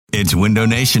It's Window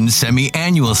Nation's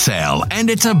semi-annual sale, and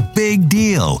it's a big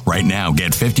deal. Right now,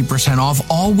 get 50% off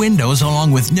all windows along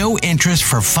with no interest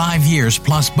for 5 years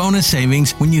plus bonus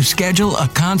savings when you schedule a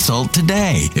consult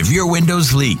today. If your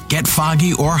windows leak, get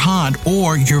foggy or hot,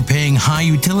 or you're paying high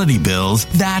utility bills,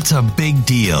 that's a big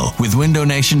deal. With Window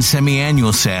Nation's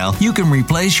semi-annual sale, you can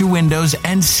replace your windows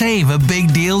and save a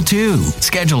big deal too.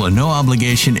 Schedule a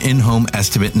no-obligation in-home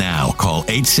estimate now. Call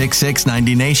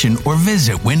 866-90-NATION or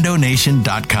visit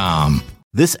windownation.com.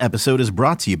 This episode is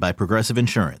brought to you by Progressive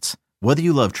Insurance. Whether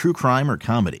you love true crime or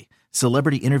comedy,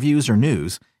 celebrity interviews or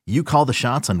news, you call the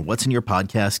shots on what's in your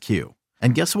podcast queue.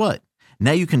 And guess what?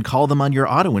 Now you can call them on your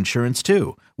auto insurance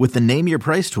too with the Name Your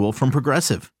Price tool from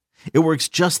Progressive. It works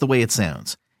just the way it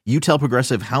sounds. You tell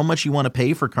Progressive how much you want to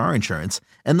pay for car insurance,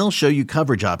 and they'll show you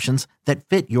coverage options that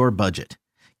fit your budget.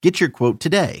 Get your quote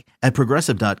today at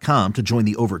Progressive.com to join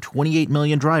the over 28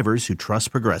 million drivers who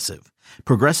trust Progressive.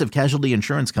 Progressive Casualty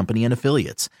Insurance Company and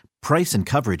Affiliates. Price and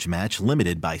coverage match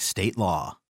limited by state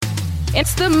law.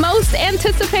 It's the most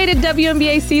anticipated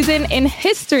WNBA season in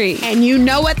history. And you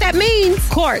know what that means.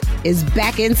 Court is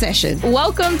back in session.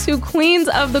 Welcome to Queens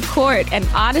of the Court, an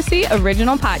Odyssey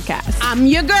original podcast. I'm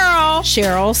your girl,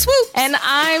 Cheryl Swoop. And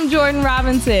I'm Jordan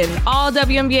Robinson. All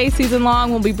WNBA season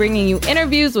long, we'll be bringing you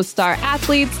interviews with star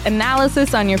athletes,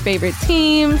 analysis on your favorite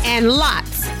teams, and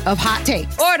lots of hot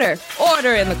takes.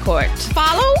 Order in the court.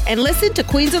 Follow and listen to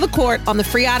Queens of the Court on the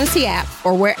free Odyssey app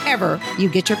or wherever you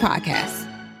get your podcasts.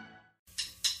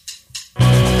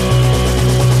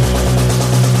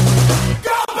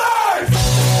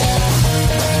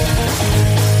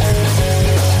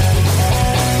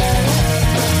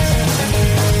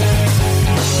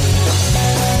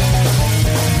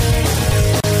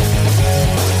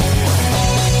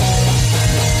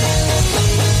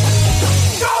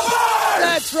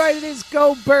 Right, it is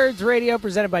Go Birds Radio,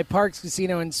 presented by Parks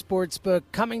Casino and Sportsbook,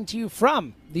 coming to you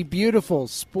from the beautiful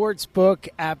Sportsbook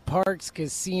at Parks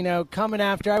Casino. Coming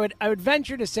after, I would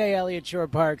venture to say, Elliott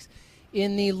Shore-Parks,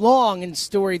 in the long and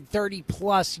storied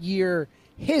 30-plus year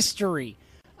history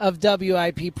of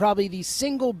WIP, probably the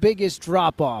single biggest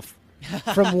drop-off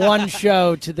from one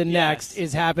show to the next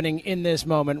is happening in this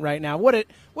moment right now. What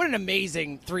an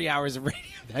amazing 3 hours of radio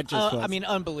that just was. I mean,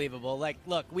 unbelievable. Like,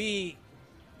 look, we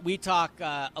talk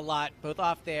a lot, both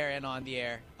off there and on the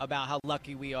air, about how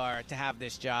lucky we are to have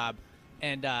this job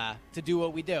and to do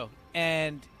what we do.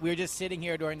 And we were just sitting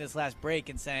here during this last break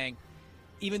and saying,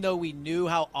 even though we knew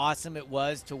how awesome it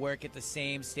was to work at the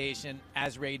same station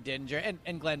as Ray Didinger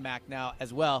and Glenn Mack now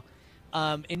as well,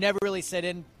 it never really set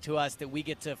into us that we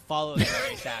get to follow the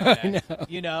race after that,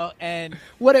 you know? And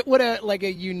what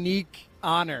a unique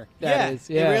honor that is.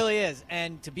 Yeah, it really is.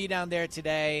 And to be down there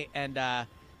today and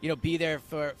be there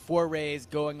for Ray's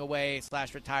going away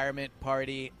 / retirement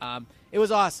party. It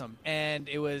was awesome, and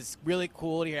it was really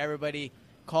cool to hear everybody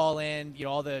call in,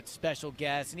 all the special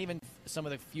guests and even some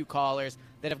of the few callers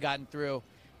that have gotten through,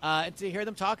 and to hear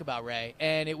them talk about Ray.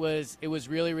 And it was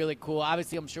really, really cool.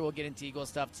 Obviously, I'm sure we'll get into Eagle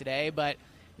stuff today, but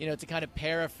to kind of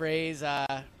paraphrase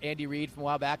Andy Reid from a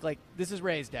while back, like, this is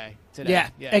Ray's day today.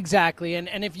 Yeah. Exactly.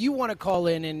 And if you want to call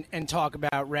in and talk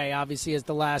about Ray, obviously as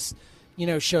the last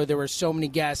show, there were so many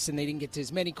guests and they didn't get to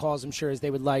as many calls, I'm sure, as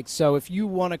they would like. So if you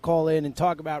want to call in and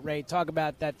talk about Ray, talk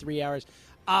about that 3 hours,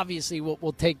 obviously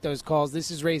we'll take those calls.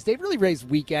 This is Ray's. They've really Ray's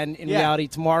weekend in reality.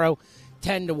 Tomorrow,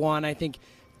 10 to 1, I think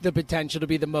the potential to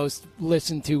be the most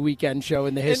listened to weekend show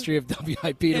in the history of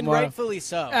WIP tomorrow. And rightfully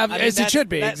so. As it should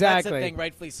be, exactly. That's the thing,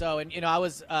 rightfully so. And, I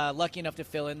was lucky enough to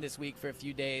fill in this week for a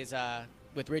few days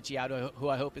with Richie out, who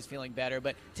I hope is feeling better.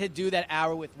 But to do that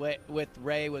hour with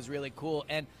Ray was really cool.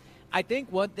 And I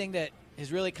think one thing that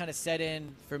has really kind of set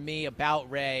in for me about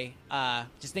Ray,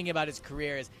 just thinking about his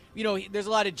career, is, there's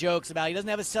a lot of jokes about he doesn't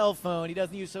have a cell phone, he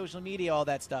doesn't use social media, all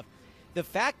that stuff. The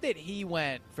fact that he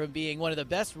went from being one of the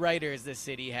best writers this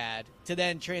city had to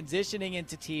then transitioning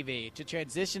into TV, to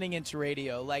transitioning into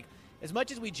radio, like, as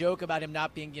much as we joke about him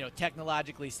not being,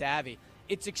 technologically savvy,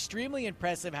 it's extremely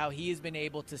impressive how he has been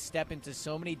able to step into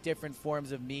so many different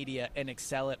forms of media and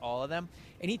excel at all of them.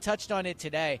 And he touched on it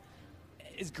today.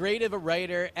 As great of a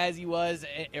writer as he was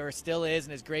or still is,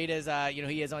 and as great as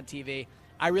he is on TV,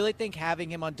 I really think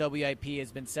having him on WIP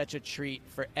has been such a treat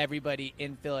for everybody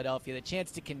in Philadelphia. The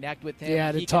chance to connect with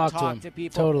him, he can talk to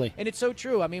people. Totally. And it's so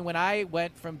true. I mean, when I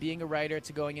went from being a writer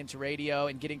to going into radio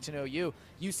and getting to know you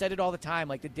said it all the time,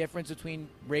 like, the difference between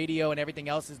radio and everything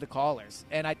else is the callers.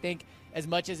 And I think as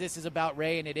much as this is about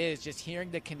Ray, and it is, just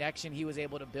hearing the connection he was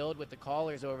able to build with the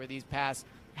callers over these past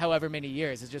however many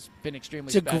years has just been extremely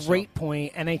It's special. a great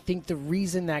point, and I think the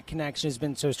reason that connection has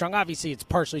been so strong, obviously it's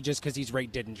partially just because he's Ray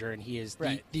Didinger, and he is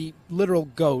the literal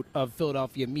GOAT of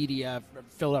Philadelphia media,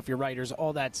 Philadelphia writers,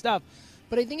 all that stuff.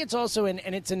 But I think it's also, and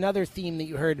it's another theme that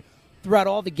you heard throughout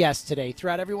all the guests today,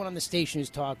 throughout everyone on the station who's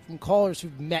talked, from callers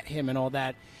who've met him and all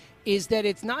that, is that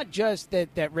it's not just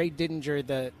that Ray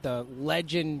Didinger, the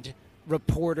legend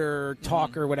reporter,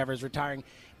 talker, whatever, is retiring.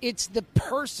 It's the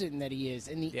person that he is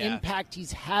and the impact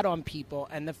he's had on people,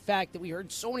 and the fact that we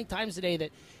heard so many times today that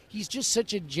he's just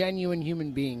such a genuine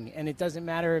human being. And it doesn't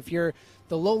matter if you're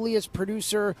the lowliest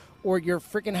producer or you're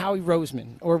freaking Howie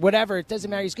Roseman or whatever. It doesn't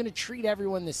matter. He's going to treat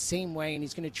everyone the same way, and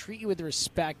he's going to treat you with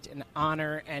respect and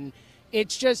honor. And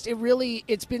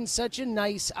it's been such a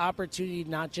nice opportunity to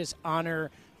not just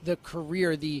honor the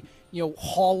career, the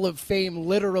Hall of Fame,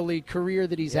 literally, career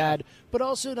that he's had, but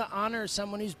also to honor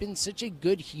someone who's been such a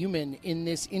good human in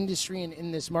this industry and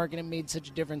in this market and made such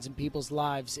a difference in people's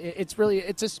lives.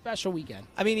 It's a special weekend.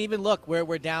 I mean, even look,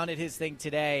 we're down at his thing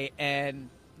today, and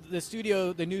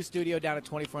the new studio down at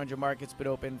 2400 Market's been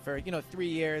open for 3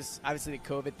 years. Obviously, the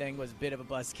COVID thing was a bit of a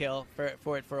buzzkill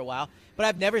for it for a while, but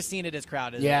I've never seen it as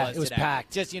crowded as it was today.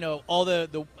 Packed. Just all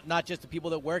the not just the people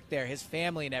that work there, his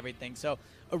family and everything. So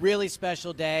a really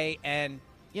special day, and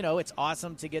it's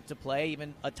awesome to get to play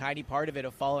even a tiny part of it,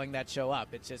 of following that show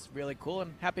up. It's just really cool,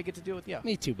 and happy to get to do it with you.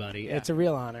 Me too, buddy. Yeah. It's a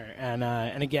real honor.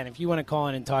 And again, if you want to call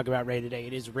in and talk about Ray today,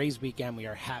 it is Ray's weekend. We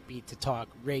are happy to talk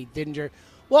Ray Didinger.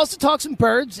 We'll also talk some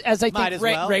birds, as I think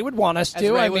Ray would want us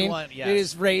to. It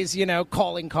is Ray's,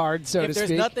 calling card, so to speak. If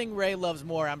there's nothing Ray loves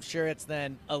more, I'm sure it's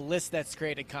then a list that's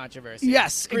created controversy.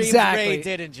 Yes, Screams exactly. Ray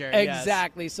Didinger.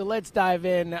 Exactly. Yes. So let's dive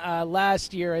in.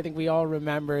 Last year, I think we all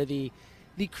remember the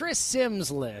Chris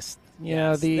Sims list.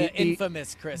 The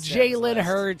infamous Chris Sims Jalen list.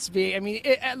 Hurts being.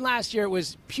 Last year it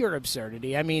was pure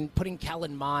absurdity. I mean, putting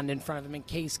Kellen Mond in front of him and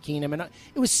Case Keenum, and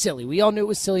it was silly. We all knew it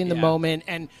was silly in the moment,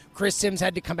 and Chris Sims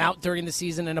had to come out during the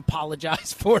season and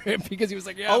apologize for it because he was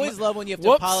like, always love when you have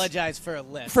to apologize for a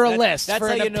list. That's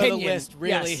how you know the list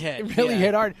really hit. It really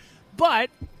hit hard.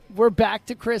 But we're back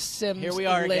to Chris Sims' Here we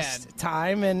are list again.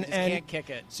 time, and can't kick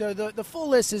it. So the full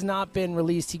list has not been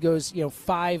released. He goes,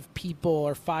 5 people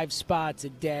or 5 spots a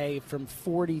day from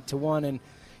 40 to 1, and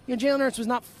Jalen Hurts was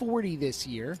not 40 this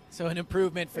year. So an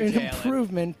improvement for Jalen. An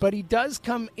improvement, but he does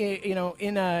come.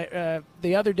 The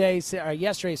other day,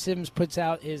 yesterday, Sims puts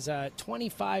out his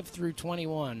 25 through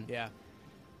 21. Yeah.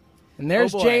 And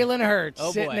there's Jalen Hurts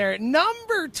sitting there at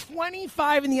number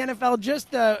 25 in the NFL.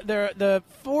 Just the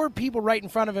 4 people right in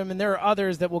front of him, and there are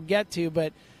others that we'll get to.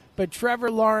 But Trevor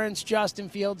Lawrence, Justin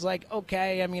Fields,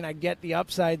 okay, I mean, I get the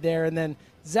upside there. And then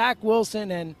Zach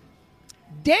Wilson and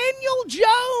Daniel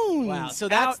Jones. Wow, so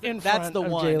that's the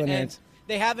one. And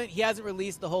he hasn't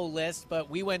released the whole list, but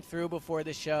we went through before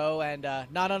the show, and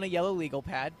not on a yellow legal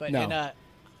pad, but in a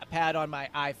pad on my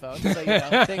iPhone.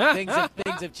 So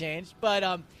things have changed.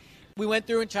 But we went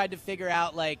through and tried to figure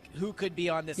out who could be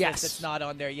on this list that's not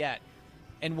on there yet.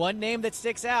 And one name that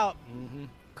sticks out,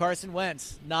 Carson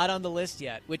Wentz, not on the list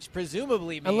yet, which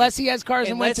presumably means, unless he has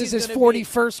Carson Wentz as his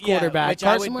 41st quarterback,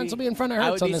 Carson Wentz will be in front of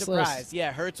Hurts on this list.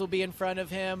 Yeah, Hurts will be in front of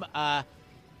him. And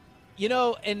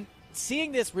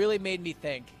seeing this really made me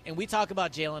think, and we talk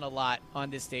about Jalen a lot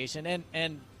on this station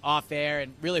and off air,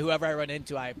 and really whoever I run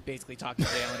into, I basically talk to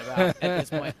Jalen about at this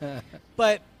point.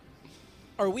 But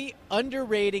are we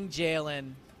underrating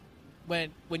Jalen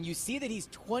when you see that he's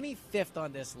 25th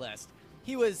on this list?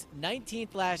 He was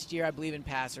 19th last year, I believe, in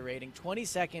passer rating,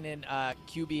 22nd in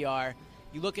QBR.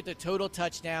 You look at the total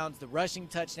touchdowns, the rushing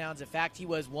touchdowns. In fact, he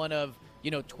was one of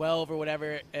 12 or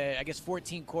whatever,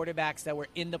 14 quarterbacks that were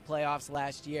in the playoffs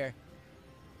last year.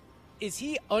 Is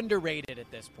he underrated at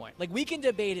this point? We can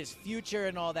debate his future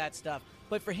and all that stuff,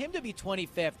 but for him to be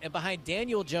 25th and behind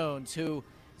Daniel Jones, who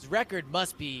his record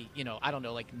must be,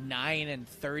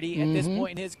 9-30 at this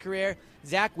point in his career.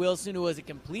 Zach Wilson, who was a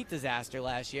complete disaster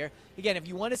last year. Again, if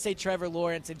you want to say Trevor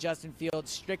Lawrence and Justin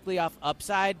Fields strictly off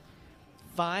upside,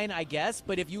 fine, I guess.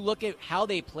 But if you look at how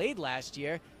they played last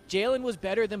year, Jalen was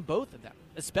better than both of them,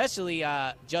 especially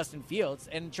Justin Fields.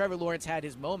 And Trevor Lawrence had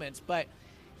his moments. But,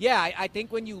 yeah, I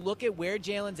think when you look at where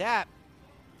Jalen's at,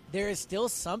 there is still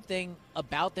something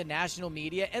about the national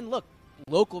media. And, look,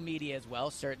 local media as well,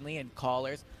 certainly, and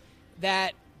callers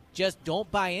that just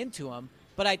don't buy into him.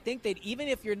 But I think that even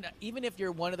if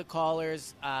you're one of the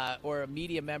callers or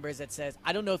media members that says,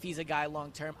 I don't know if he's a guy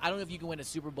long term, I don't know if you can win a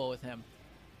Super Bowl with him,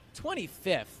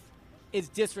 25th is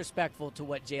disrespectful to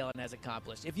what Jalen has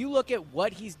accomplished. If you look at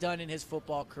what he's done in his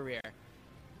football career,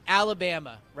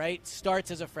 Alabama, right, starts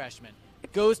as a freshman,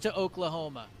 goes to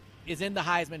Oklahoma, is in the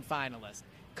Heisman finalist,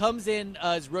 Comes in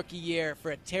his rookie year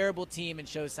for a terrible team and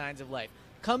shows signs of life.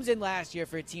 Comes in last year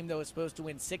for a team that was supposed to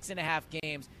win 6.5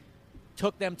 games,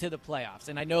 took them to the playoffs.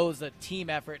 And I know it was a team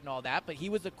effort and all that, but he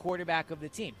was the quarterback of the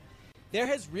team. There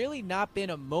has really not been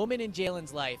a moment in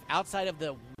Jalen's life outside of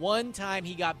the one time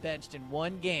he got benched in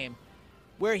one game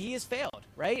where he has failed,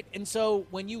 right? And so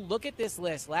when you look at this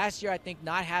list, last year I think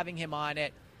not having him on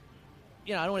it, I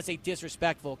don't want to say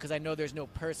disrespectful because I know there's no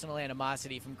personal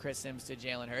animosity from Chris Sims to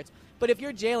Jalen Hurts. But if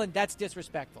you're Jalen, that's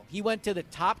disrespectful. He went to the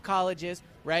top colleges,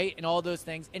 right, and all those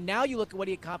things. And now you look at what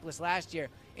he accomplished last year.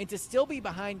 And to still be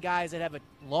behind guys that have a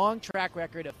long track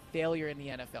record of failure in the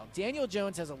NFL. Daniel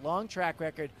Jones has a long track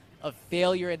record of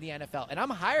failure in the NFL. And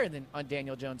I'm higher on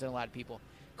Daniel Jones than a lot of people.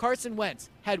 Carson Wentz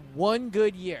had one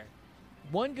good year.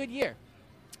 One good year.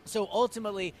 So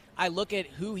ultimately, I look at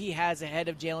who he has ahead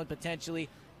of Jalen potentially,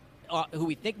 who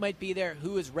we think might be there,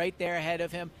 who is right there ahead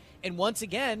of him. And once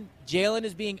again, Jalen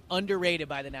is being underrated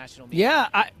by the national media.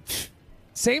 Yeah,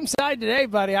 same side today,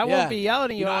 buddy. I won't be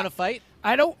yelling at you. You don't want to fight?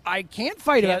 I can't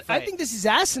fight about it. I think this is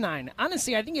asinine.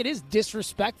 Honestly, I think it is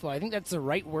disrespectful. I think that's the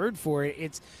right word for it.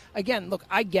 It's, again, look,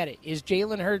 I get it. Is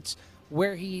Jalen Hurts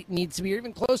where he needs to be or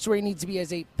even close to where he needs to be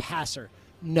as a passer?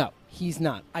 No, he's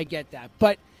not. I get that.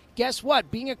 But guess what?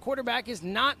 Being a quarterback is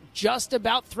not just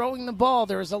about throwing the ball.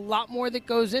 There is a lot more that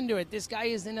goes into it. This guy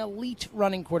is an elite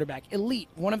running quarterback. Elite.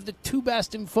 One of the two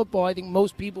best in football. I think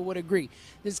most people would agree.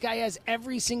 This guy has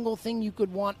every single thing you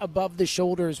could want above the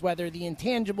shoulders, whether the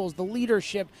intangibles, the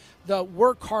leadership, the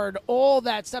work hard, all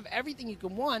that stuff, everything you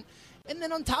can want. And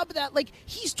then on top of that,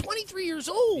 he's 23 years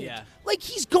old. Yeah.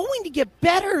 He's going to get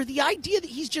better. The idea that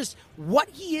he's just what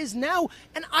he is now.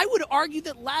 And I would argue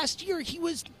that last year he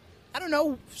was, I don't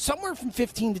know, somewhere from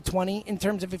 15 to 20 in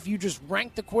terms of if you just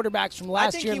rank the quarterbacks from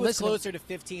last year. I think he was closer to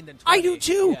 15 than 20. I do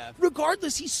too. Yeah.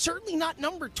 Regardless, he's certainly not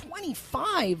number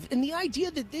 25. And the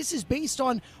idea that this is based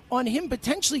on him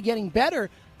potentially getting better,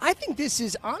 I think this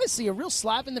is honestly a real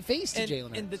slap in the face to Jalen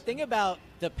Hurts. And the thing about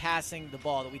the passing the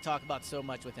ball that we talk about so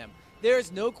much with him,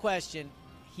 there's no question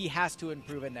he has to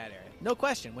improve in that area. No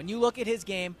question. When you look at his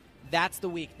game, that's the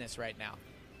weakness right now.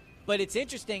 But it's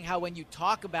interesting how when you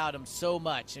talk about him so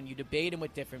much and you debate him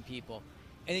with different people,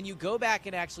 and then you go back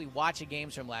and actually watch the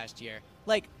games from last year,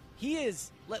 he is,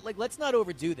 let's not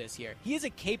overdo this here. He is a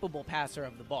capable passer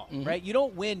of the ball, right? You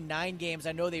don't win 9 games.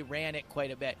 I know they ran it quite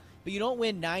a bit. But you don't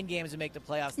win 9 games and make the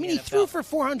playoffs. I mean, he threw for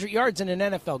 400 yards in an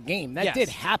NFL game. That did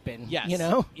happen. Yes.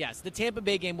 Yes. The Tampa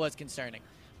Bay game was concerning.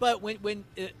 But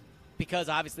because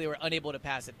obviously they were unable to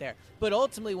pass it there. But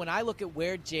ultimately, when I look at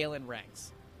where Jalen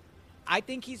ranks, I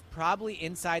think he's probably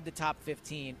inside the top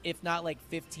 15, if not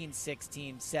 15,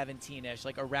 16, 17-ish,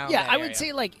 around that I area. would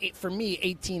say, for me,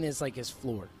 18 is his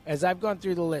floor. As I've gone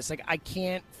through the list, I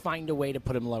can't find a way to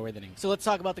put him lower than 18. So let's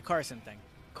talk about the Carson thing.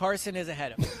 Carson is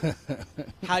ahead of him.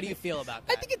 How do you feel about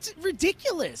that? I think it's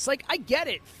ridiculous. I get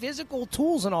it, physical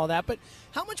tools and all that, but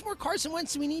how much more Carson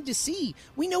Wentz do we need to see?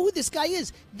 We know who this guy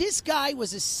is. This guy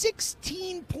was a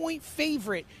 16-point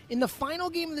favorite in the final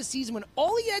game of the season when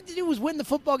all he had to do was win the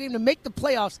football game to make the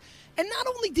playoffs. And not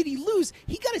only did he lose,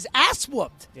 he got his ass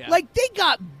whooped. Yeah. They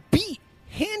got beat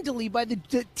handily by the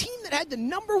team that had the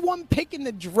number 1 pick in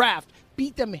the draft.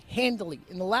 Beat them handily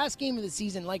in the last game of the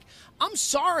season. I'm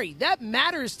sorry, that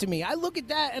matters to me. I look at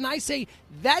that and I say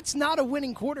that's not a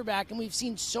winning quarterback, and we've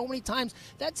seen so many times.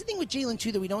 That's the thing with Jalen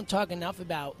too that we don't talk enough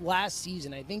about last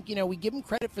season. I think we give him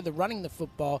credit for the running the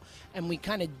football and we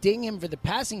kind of ding him for the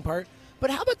passing part. But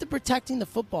how about the protecting the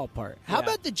football part? How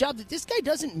about the job that this guy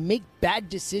doesn't make bad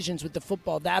decisions with the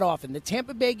football that often? The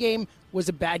Tampa Bay game was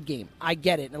a bad game. I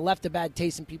get it. And it left a bad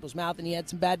taste in people's mouth, and he had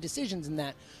some bad decisions in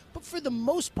that. But for the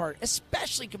most part,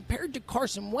 especially compared to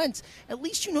Carson Wentz, at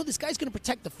least you know this guy's going to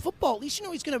protect the football. At least you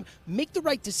know he's going to make the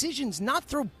right decisions, not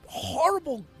throw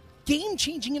horrible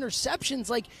game-changing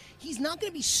interceptions. He's not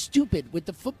going to be stupid with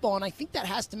the football, and I think that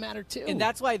has to matter too. And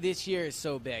that's why this year is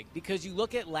so big, because you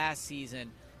look at last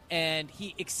season, and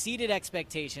he exceeded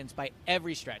expectations by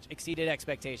every stretch, exceeded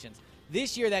expectations.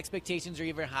 This year, the expectations are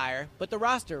even higher, but the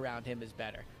roster around him is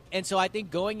better. And so I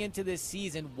think going into this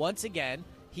season, once again,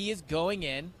 he is going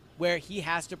in where he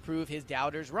has to prove his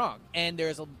doubters wrong. And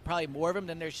there's probably more of them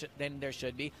than there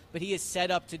should be, but he is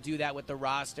set up to do that with the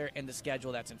roster and the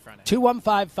schedule that's in front of him.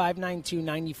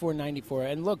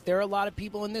 215-592-9494. And look, there are a lot of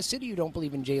people in this city who don't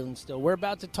believe in Jalen still. We're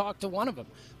about to talk to one of them.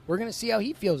 We're going to see how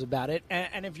he feels about it.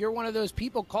 And if you're one of those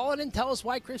people, call in and tell us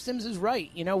why Chris Sims is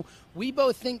right. We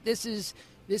both think this is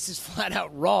this is flat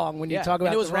out wrong when you talk about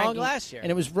and it was the wrong ranking. last year.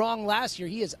 And it was wrong last year.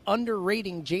 He is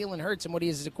underrating Jalen Hurts and what he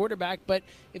is as a quarterback. But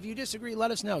if you disagree,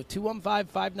 let us know.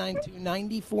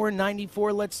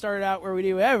 215-592-9494. Let's start out where we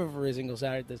do every single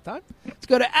Saturday at this time. Let's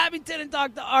go to Abington and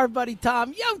talk to our buddy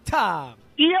Tom. Yo, Tom.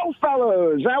 Yo,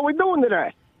 fellas. How we doing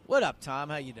today? What up,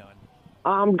 Tom? How you doing?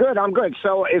 I'm good.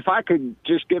 So if I could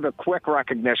just give a quick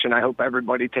recognition, I hope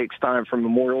everybody takes time for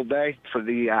Memorial Day for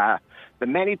the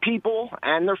many people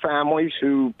and their families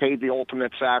who paid the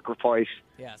ultimate sacrifice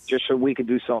just so we could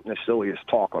do something as silly as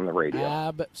talk on the radio.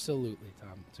 Absolutely,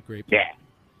 Tom. It's a great point. Yeah.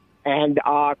 And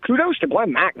kudos to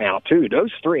Glenn Macnow, too.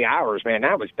 Those 3 hours, man,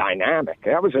 that was dynamic.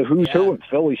 That was a who's who in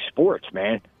Philly sports,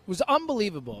 man. It was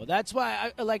unbelievable. That's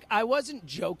why I wasn't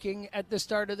joking at the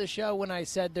start of the show when I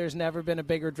said there's never been a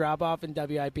bigger drop-off in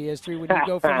WIP history. When you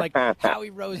go from like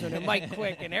Howie Roseman and Mike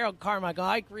Quick and Harold Carmichael,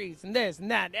 Ike Reese and this and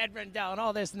that, Ed Rendell and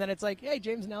all this, and then it's like, hey,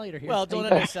 James and Elliott are here. Well, don't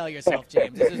undersell yourself,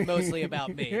 James. This is mostly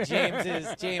about me. James is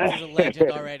a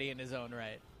legend already in his own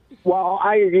right. Well,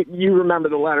 you remember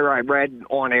the letter I read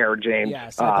on air, James,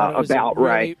 yes, I thought it was about a really,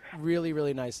 Ray. really,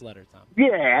 really nice letter, Tom.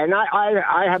 Yeah, and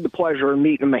I had the pleasure of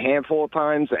meeting him a handful of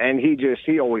times, and he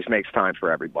always makes time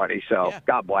for everybody. So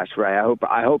God bless Ray.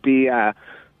 I hope he has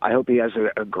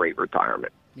a great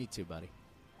retirement. Me too, buddy.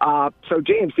 So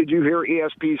James, did you hear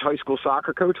ESPN's high school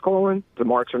soccer coach calling to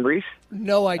Marks and Reese?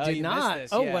 No, I did not.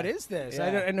 This, what is this?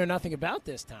 Yeah. I know nothing about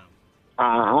this, Tom.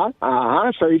 So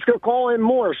he's going to call in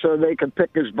more so they can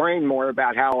pick his brain more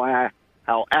about how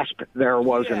Esp there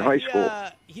was in high school.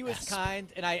 He was kind,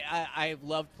 and I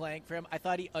loved playing for him. I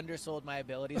thought he undersold my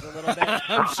abilities a little bit.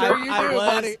 I'm sure you do,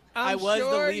 buddy. I was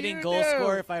the leading goal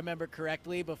scorer, if I remember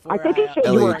correctly, before I think he said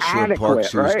you were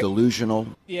adequate, was delusional.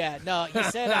 Yeah, no, he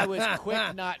said I was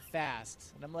quick, not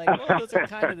fast. And I'm like, well, those are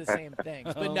kind of the same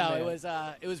things. But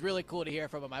it was really cool to hear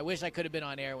from him. I wish I could have been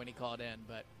on air when he called in.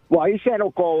 But well, he said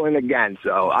he'll call in again,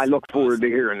 so I look forward to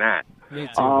hearing that. Me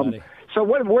too, buddy. So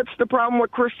what's the problem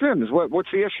with Chris Sims? What's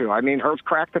the issue? I mean, Hurts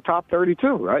cracked the top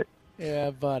 32, right?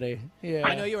 Yeah, buddy. Yeah.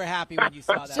 I know you were happy when you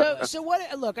saw that. So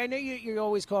what? Look, I know you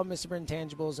always call Mr.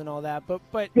 Intangibles and all that, but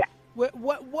yeah.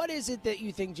 What is it that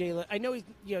you think Jalen? I know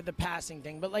the passing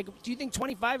thing, but do you think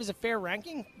 25 is a fair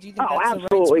ranking? Do you think that's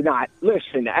absolutely not.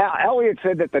 Listen, Elliott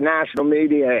said that the national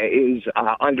media is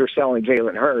underselling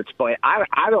Jalen Hurts, but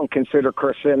I don't consider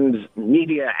Chris Sims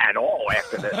media at all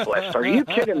after this list. Are you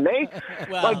kidding me?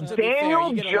 Well,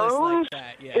 Daniel Jones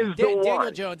is the one.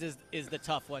 Daniel Jones is the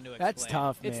tough one to explain. That's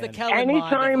tough, man. It's the Kellen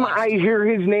Anytime I hear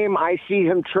his name, I see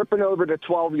him tripping over the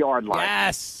 12-yard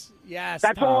line. Yes,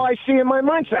 that's Tom. all I see in my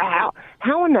mind. So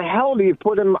how in the hell do you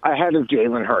put him ahead of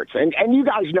Jalen Hurts? And you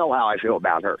guys know how I feel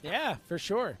about Hurts. Yeah, for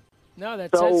sure. No,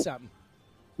 that says something.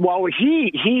 Well,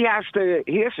 he has to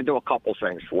do a couple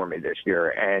things for me this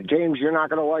year. And James, you're not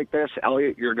going to like this.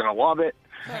 Elliot, you're going to love it.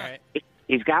 All right.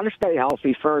 He's got to stay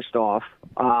healthy first off.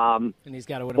 And he's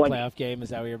got to win a playoff game.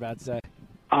 Is that what you're about to say?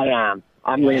 I am.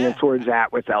 I'm leaning towards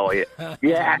that with Elliot.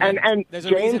 Yeah, and there's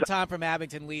James, a reason Tom from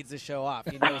Abington leads the show off.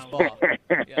 He knows ball.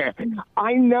 Yeah.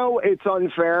 I know it's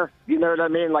unfair. You know what I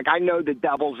mean? Like, I know the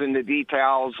devil's in the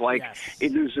details. Like,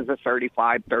 it loses a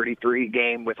 35-33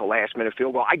 game with a last-minute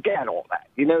field goal. I get all that.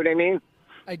 You know what I mean?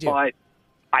 I do. But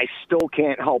I still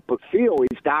can't help but feel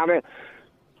he's got to,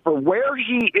 for where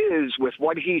he is with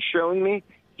what he's shown me,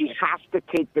 he has to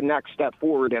take the next step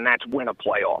forward, and that's win a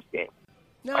playoff game.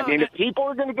 No, I mean, if people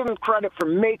are going to give him credit for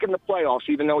making the playoffs,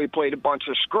 even though he played a bunch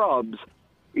of scrubs,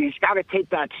 he's got to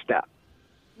take that step.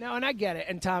 No, and I get it.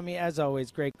 And, Tommy, as always,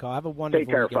 great call. Have a wonderful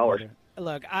Take care, fellas.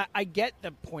 Look, I get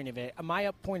the point of it. My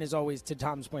point is always, to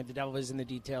Tom's point, the devil is in the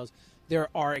details. There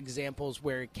are examples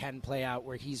where it can play out,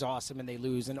 where he's awesome and they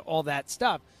lose and all that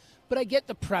stuff. But I get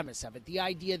the premise of it, the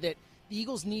idea that the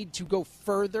Eagles need to go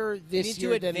further this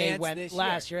year than they went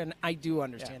last year, and I do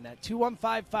understand that.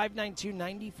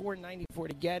 215-592-9494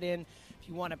 to get in. If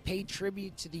you want to pay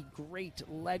tribute to the great,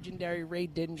 legendary Ray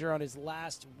Didinger on his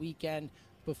last weekend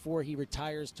before he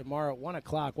retires tomorrow at 1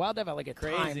 o'clock. Wild to have like a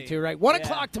time, too, right? 1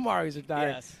 o'clock tomorrow he's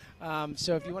retired. Yes.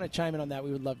 So if you want to chime in on that,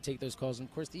 we would love to take those calls. And,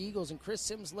 of course, the Eagles and Chris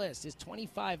Sims' list. Is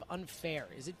 25 unfair?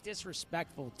 Is it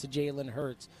disrespectful to Jalen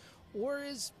Hurts? Or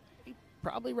is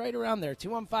probably right around there?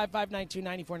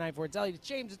 215-592-9494. It's Elliot, it's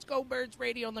James, it's Go Birds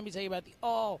Radio. And let me tell you about the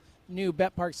all-new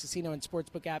BetParx Casino and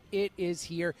Sportsbook app. It is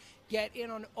here. Get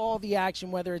in on all the action,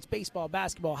 whether it's baseball,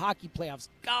 basketball, hockey playoffs,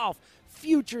 golf,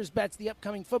 futures bets, the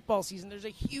upcoming football season. There's a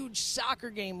huge soccer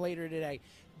game later today.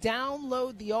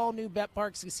 Download the all-new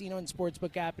BetParx Casino and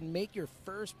Sportsbook app and make your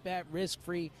first bet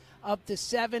risk-free up to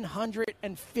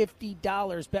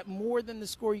 $750. Bet more than the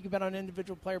score. You can bet on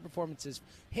individual player performances,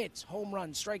 hits, home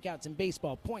runs, strikeouts in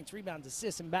baseball, points, rebounds,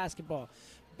 assists in basketball.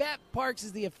 BetParks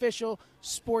is the official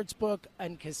sportsbook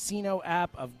and casino app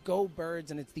of Go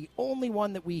Birds, and it's the only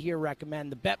one that we here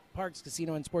recommend. The BetParks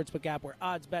Casino and Sportsbook app, where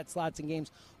odds, bets, slots, and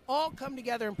games all come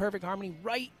together in perfect harmony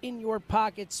right in your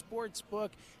pocket. Sportsbook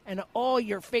and all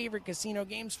your favorite casino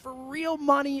games for real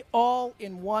money, all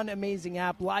in one amazing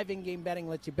app. Live in-game betting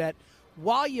lets you bet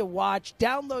while you watch.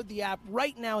 Download the app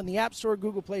right now in the App Store,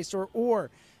 Google Play Store, or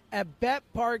at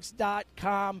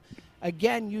betparks.com.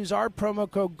 Again, use our promo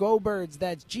code GOBIRDS.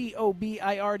 That's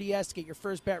GOBIRDS to get your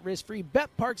first bet risk-free.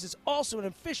 BetParks is also an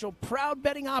official proud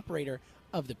betting operator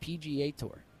of the PGA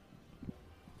Tour.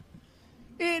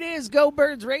 It is Go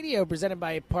Birds Radio, presented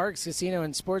by Parks Casino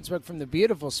and Sportsbook from the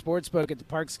beautiful Sportsbook at the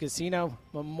Parks Casino.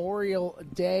 Memorial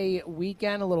Day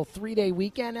weekend, a little 3-day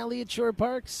weekend, Elliott Shore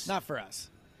Parks. Not for us.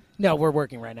 No, we're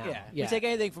working right now. Yeah. You take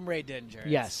anything from Ray Dinger.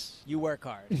 Yes. You work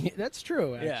hard. That's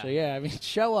true, actually. Yeah. I mean,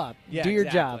 show up. Yeah, do your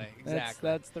exactly, job. Exactly.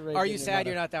 That's the Ray Are you Dinger sad motto.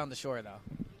 you're not down the shore,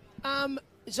 though?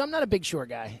 So I'm not a big shore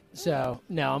guy. So,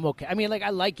 no, I'm okay. I mean, I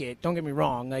like it. Don't get me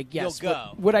wrong. Yes. You'll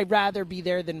go. Would I rather be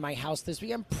there than my house this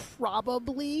weekend?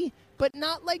 Probably, but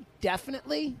not,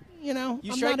 definitely. You know,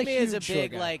 You I'm strike not me as a huge shore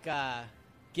big, guy.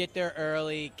 get there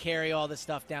early, carry all the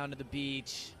stuff down to the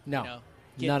beach. No. You know,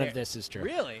 get None there. of this is true.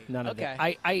 Really? None of okay.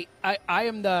 it. I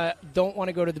am the don't want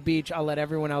to go to the beach. I'll let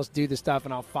everyone else do the stuff,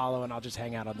 and I'll follow, and I'll just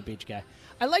hang out on the beach guy.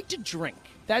 I like to drink.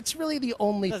 That's really the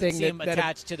only Doesn't thing seem that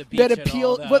attached to the beach that at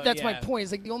appeals. all, though. Well, that's my Yeah. point.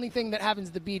 Is the only thing that happens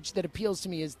at the beach that appeals to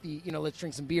me is the let's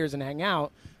drink some beers and hang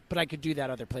out. But I could do that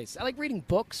other places. I like reading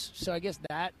books, so I guess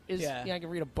that is Yeah. I can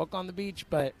read a book on the beach.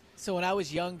 But So when I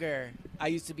was younger, I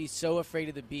used to be so afraid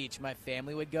of the beach. My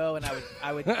family would go, and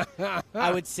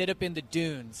I would sit up in the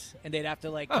dunes, and they'd have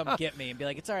to come get me and be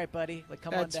like, "It's all right, buddy.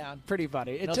 Come that's on down." pretty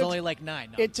funny. And I was only 9. No.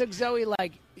 It took Zoe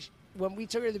when we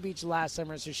took her to the beach last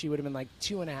summer, so she would have been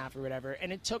 2.5 or whatever,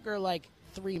 and it took her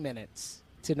 3 minutes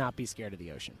to not be scared of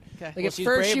the ocean. Okay. At Well, she's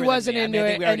first she braver than wasn't me. I into mean, I it,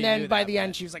 think we and already then knew by that, the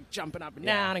end but- she was jumping up and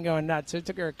Yeah. down and going nuts. So it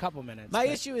took her a couple minutes. My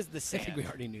but issue is the I sand. think we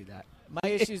already knew that. My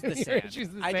issue is the Your sand. issue's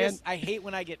the I sand? I hate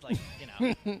when I get It's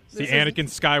the Anakin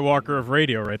Skywalker of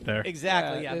radio right there.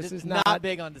 Exactly. Yeah, Yeah, this just is not not-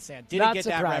 big on the sand. not Didn't get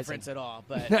that surprising. reference at all,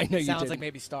 but I know you sounds didn't. like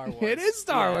maybe Star Wars. It is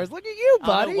Star Yeah. Wars. Look at you, I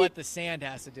buddy. don't know what the sand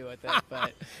has to do with it,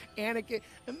 but Anakin.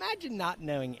 Imagine not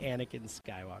knowing Anakin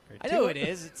Skywalker. I know it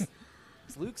is. It's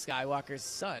Luke Skywalker's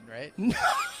son, right?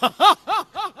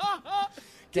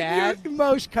 Dad.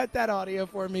 Moshe, cut that audio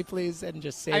for me, please, and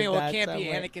just save I mean, well, that it can't be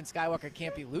somewhere. Anakin Skywalker.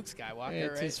 Can't be Luke Skywalker,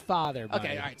 It's right? his father, buddy.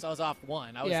 Okay, all right. So I was off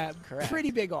one. I was Yeah, correct.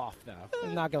 pretty big off, though.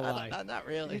 I'm not going to lie. Not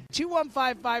really.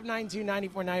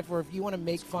 215-592-9494 if you want to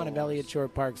make fun of Elliott Shore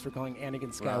Parks for calling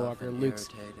Anakin Skywalker Rough and Luke's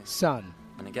irritating. son.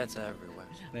 And it gets everywhere.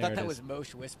 I thought that was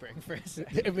Moshe whispering for a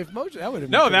second. If Moshe, that would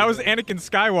have No, been that pretty was good. Anakin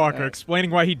Skywalker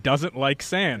explaining why he doesn't like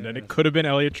sand, and it could have been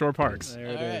Elliott Shore Parks. There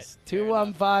it All right. is.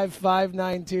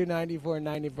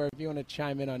 215-592-9494. If you want to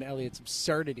chime in on Elliott's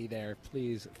absurdity there,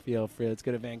 please feel free. Let's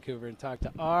go to Vancouver and talk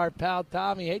to our pal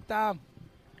Tommy. Hey, Tom.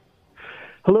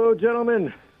 Hello,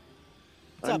 gentlemen.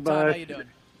 What's up, Tom? How you doing?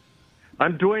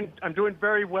 I'm doing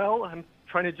very well. I'm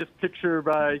trying to just picture,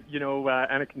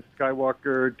 Anakin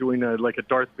Skywalker doing a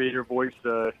Darth Vader voice.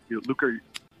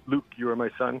 Luke, you are my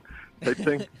son, type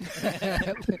thing.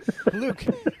 Luke.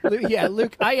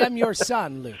 Luke. I am your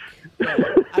son, Luke. Yeah,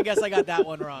 I guess I got that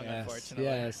one wrong, unfortunately.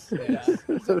 Yes. Yeah.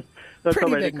 That's Pretty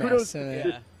all right. big Kudos, mess.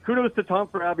 Yeah. kudos to Tom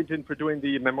for Abington for doing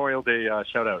the Memorial Day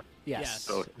shout out. Yes.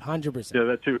 Yes. 100%. Yeah,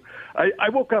 that too. I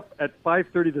woke up at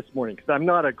 5:30 this morning because I'm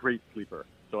not a great sleeper.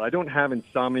 So I don't have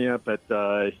insomnia, but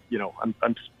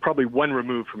I'm probably one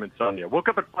removed from insomnia. Woke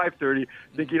up at 5:30,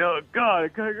 thinking, "Oh God, I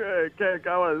can't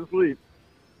go out of sleep."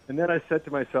 And then I said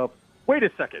to myself, "Wait a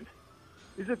second,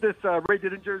 isn't this Ray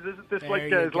Didinger's? Isn't this There like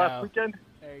you his go. last weekend?"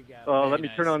 There you go. Let me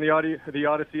turn on the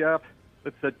Odyssey app.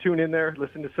 Let's tune in there,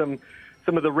 listen to some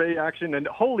of the Ray action, and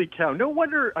holy cow! No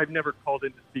wonder I've never called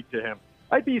in to speak to him.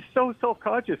 I'd be so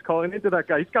self-conscious calling into that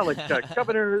guy. He's got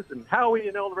governors and Howie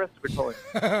and all the rest of it calling.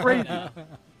 Crazy.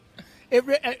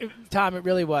 Tom, it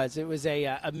really was. It was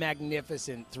a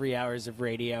magnificent 3 hours of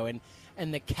radio, and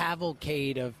the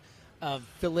cavalcade of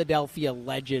Philadelphia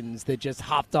legends that just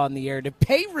hopped on the air to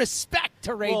pay respect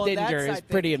to Ray Dinger is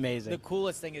pretty amazing. The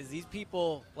coolest thing is these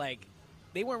people,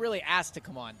 they weren't really asked to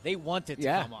come on. They wanted to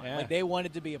come on. Yeah. They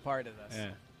wanted to be a part of this. Yeah.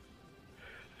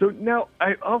 So now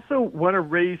I also want to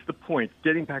raise the point,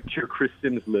 getting back to your Chris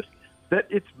Sims list, that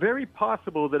it's very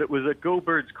possible that it was a Go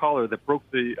Birds caller that broke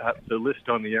the list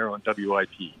on the air on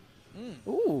WIP.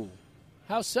 Ooh.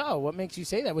 How so? What makes you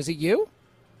say that? Was it you?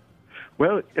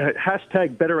 Well,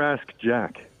 hashtag better ask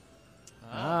Jack.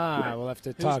 We'll have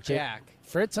to Who's talk to Jack?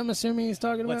 Fritz, I'm assuming he's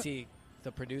talking about. What's he,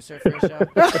 the producer for the show?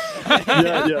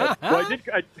 Yeah. Well,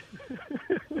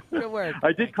 Good work.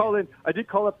 I did call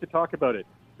up to talk about it.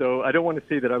 So I don't want to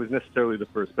say that I was necessarily the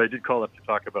first, but I did call up to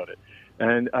talk about it.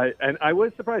 And I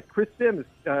was surprised. Chris Sims,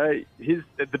 the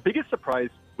biggest surprise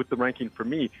with the ranking for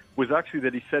me was actually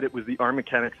that he said it was the arm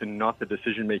mechanics and not the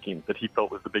decision making that he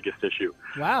felt was the biggest issue.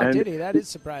 Wow, and did he? That is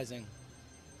surprising.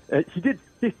 He did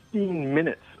 15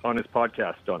 minutes on his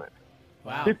podcast on it.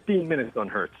 Wow. 15 minutes on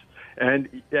Hurts. And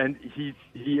he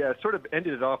sort of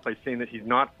ended it off by saying that he's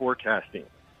not forecasting,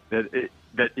 that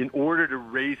in order to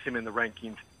raise him in the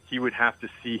rankings, he would have to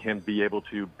see him be able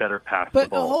to better pass the But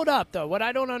ball. hold up, though. What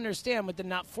I don't understand with the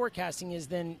not forecasting is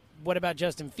then what about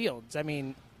Justin Fields? I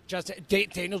mean,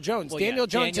 Daniel Jones. Well, Daniel yeah,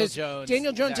 Jones has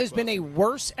Zach been a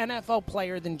worse NFL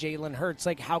player than Jalen Hurts.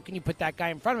 Like, how can you put that guy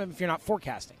in front of him if you're not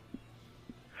forecasting?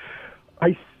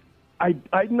 I'm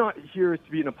not here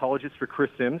to be an apologist for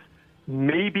Chris Sims.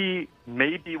 Maybe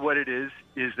what it is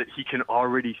that he can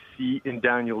already see in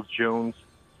Daniel Jones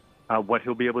what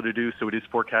he'll be able to do. So it is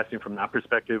forecasting from that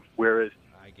perspective. Whereas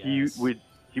he would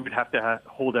have to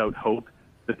hold out hope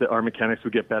that the arm mechanics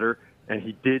would get better. And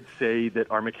he did say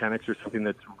that arm mechanics are something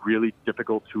that's really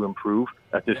difficult to improve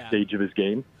at this stage of his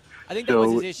game. I think that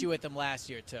was his issue with him last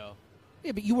year, too.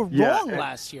 Yeah, but you were wrong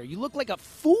last year. You looked like a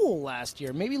fool last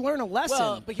year. Maybe learn a lesson,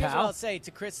 Well, but here's pal. what I'll say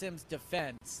to Chris Sims'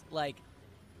 defense. Like,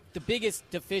 the biggest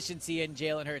deficiency in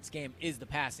Jalen Hurts' game is the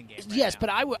passing game. Yes, but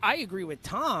I agree with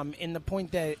Tom in the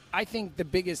point that I think the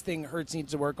biggest thing Hurts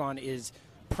needs to work on is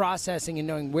processing and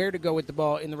knowing where to go with the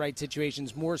ball in the right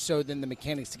situations more so than the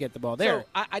mechanics to get the ball there.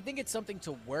 So I think it's something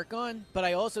to work on, but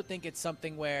I also think it's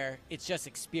something where it's just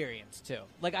experience too.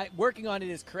 Like working on it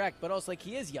is correct, but also like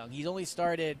he is young. He's only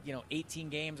started 18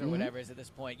 games or whatever it is at this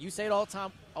point. You say it all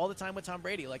the time with Tom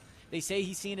Brady. Like they say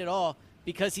he's seen it all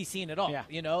because he's seen it all. Yeah.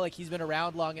 Like he's been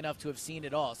around long enough to have seen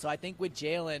it all. So I think with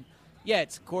Jalen,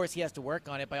 of course he has to work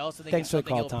on it, but I also think Thanks it's for the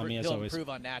something call, Tommy, as he'll always. improve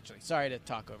on naturally. Sorry to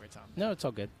talk over Tom. No, it's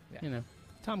all good. Yeah.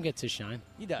 Tom gets his shine.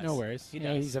 He does. No worries. He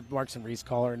does. He's a Marks and Reese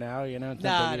caller now.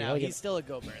 No, he's still a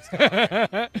Go Birds.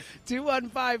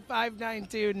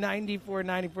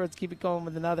 215-592-9494. Let's keep it going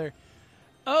with another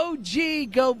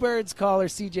OG Go Birds caller,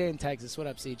 CJ in Texas. What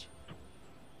up, CJ?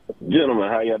 Gentlemen,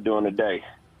 how y'all doing today?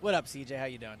 What up, CJ? How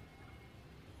you doing?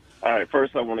 All right,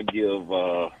 first I want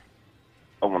to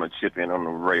chip in on the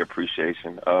Ray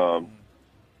appreciation. And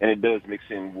it does mix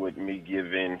in with me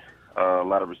giving a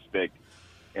lot of respect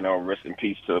and rest in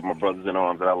peace to my brothers in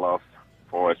arms that I lost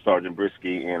for Sergeant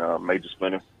Brisky and Major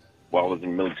Splinter while I was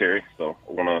in the military. So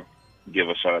I want to give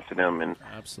a shout out to them and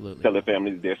tell their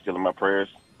families they're still in my prayers.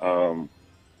 During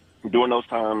those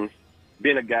times,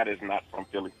 being a guy that's not from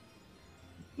Philly,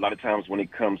 a lot of times when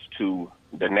it comes to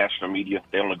the national media,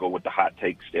 they only go with the hot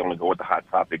takes. They only go with the hot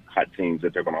topic, hot teams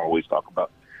that they're going to always talk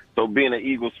about. So being an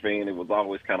Eagles fan, it was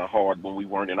always kind of hard when we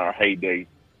weren't in our heyday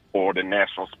or the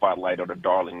national spotlight or the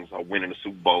darlings or winning the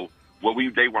Super Bowl.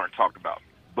 They weren't talked about.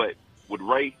 But with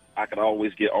Ray, I could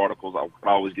always get articles. I could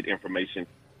always get information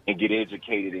and get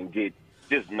educated and get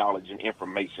this knowledge and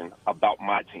information about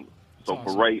my team. So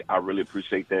for Ray, I really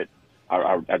appreciate that.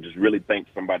 I just really thank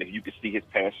somebody. You can see his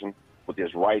passion with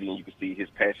his writing. You can see his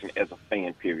passion as a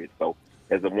fan, period. So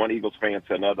as a one Eagles fan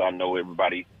to another, I know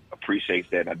everybody appreciates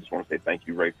that. And I just want to say thank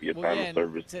you, Ray, for your time and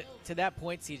service. To that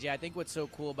point, CJ, I think what's so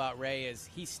cool about Ray is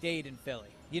he stayed in Philly.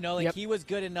 He was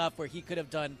good enough where he could have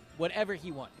done whatever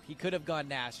he wanted. He could have gone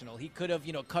national. He could have,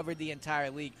 covered the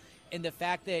entire league. And the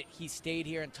fact that he stayed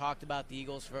here and talked about the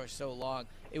Eagles for so long,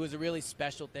 it was a really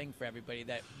special thing for everybody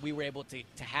that we were able to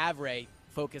have Ray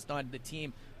focused on the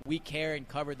team we care and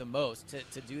cover the most.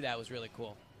 To do that was really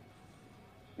cool.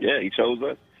 Yeah, he chose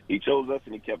us. He chose us,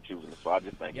 and he kept choosing us. So I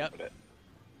just thank him for that.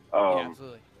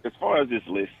 Absolutely. As far as this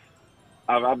list,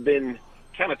 I've been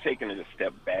kind of taking it a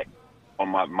step back on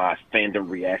my fandom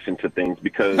reaction to things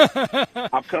because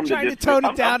I've come trying to tone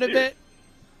it down a bit.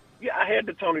 Yeah, I had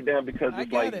to tone it down because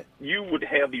you would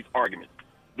have these arguments.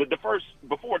 The first,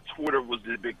 before Twitter was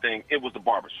this big thing, it was the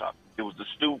barbershop. It was the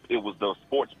stoop. It was the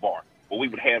sports bar where we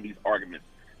would have these arguments.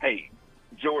 Hey,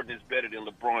 Jordan is better than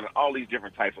LeBron and all these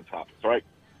different types of topics, right?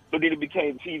 So then it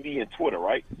became TV and Twitter,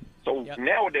 right? So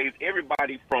nowadays,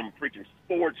 everybody from freaking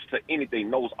sports to anything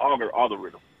knows our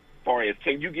algorithm. As far as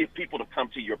can you get people to come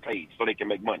to your page so they can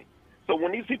make money? So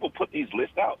when these people put these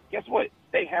lists out, guess what?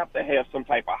 They have to have some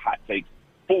type of hot take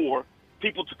for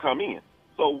people to come in.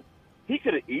 So he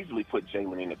could have easily put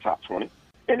Jalen in the top 20,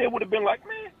 and it would have been like,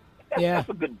 man, that's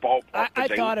a good ballpark. I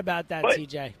thought about that,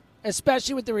 CJ.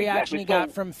 Especially with the reaction he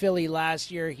got from Philly last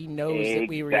year. He knows that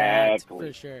we react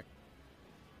for sure.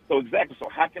 So So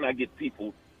how can I get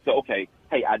people to, okay,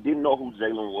 hey, I didn't know who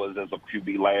Jalen was as a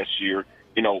QB last year.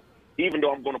 Even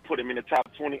though I'm going to put him in the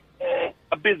top 20,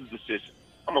 a business decision.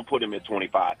 I'm going to put him at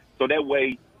 25. So that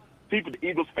way people, the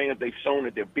Eagles fans, they've shown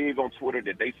that they're big on Twitter,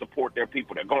 that they support their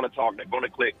people. They're going to talk. They're going to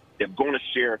click. They're going to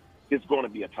share. It's going to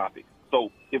be a topic. So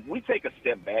if we take a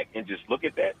step back and just look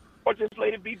at that, or just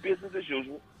let it be business as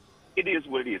usual, it is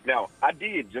what it is. Now, I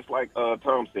did, just like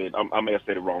Tom said, I may have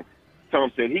said it wrong.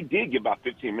 Tom said he did give about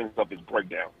 15 minutes of his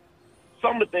breakdown.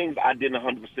 Some of the things I didn't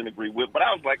 100% agree with, but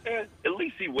I was like, at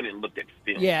least he went and looked at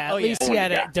the film. Yeah, at least he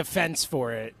had a defense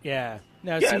for it. Yeah.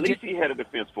 No, yeah, at least he had a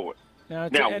defense for it. No,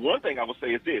 now, one thing I would say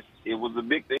is this. It was a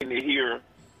big thing to hear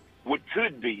what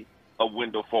could be a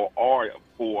window for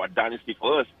a dynasty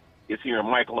for us is hearing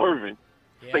Michael Irvin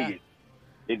say it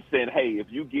and saying, hey, if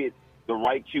you get the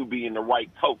right QB and the right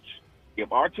coach,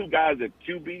 if our two guys at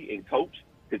QB and coach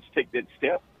could take that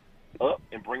step up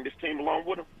and bring this team along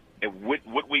with them, and with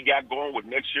what we got going with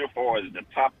next year as far as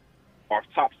our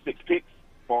top 6 picks,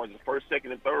 as far as the first,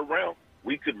 second, and third round,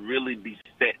 we could really be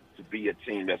set to be a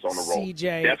team that's on the roll.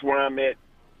 CJ. That's where I'm at.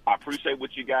 I appreciate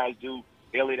what you guys do.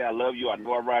 Elliot, I love you. I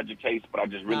know I ride your case, but I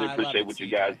just really appreciate what you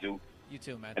guys do. You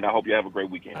too, man. And I hope you have a great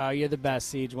weekend. You're the best,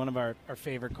 Siege. One of our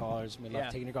favorite callers. We love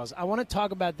taking your calls. I want to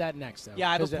talk about that next, though. Yeah,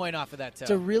 I have a point off of that, too.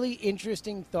 It's a really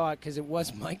interesting thought because it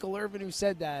was Michael Irvin who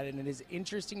said that, and it is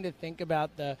interesting to think about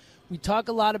we talk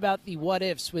a lot about the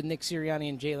what-ifs with Nick Sirianni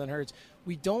and Jalen Hurts.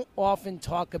 We don't often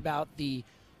talk about the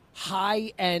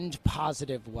high-end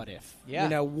positive what-if. Yeah. You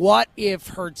know, what if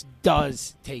Hurts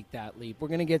does take that leap? We're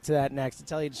going to get to that next.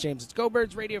 It's Elliot James. It's Go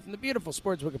Birds Radio from the beautiful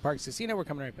Sportsbook at Parks Casino. We're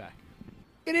coming right back.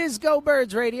 It is Go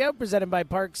Birds Radio, presented by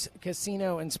Parks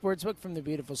Casino and Sportsbook from the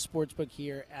beautiful Sportsbook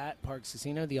here at Parks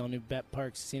Casino. The all-new Bet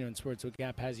Parks Casino and Sportsbook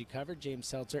app has you covered. James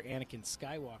Seltzer, Anakin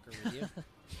Skywalker with you.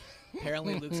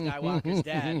 Apparently Luke Skywalker's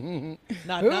dad.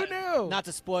 Who knew? Not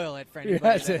to spoil it for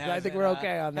anybody that I think we're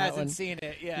okay on that one. Hasn't seen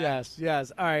it, yeah.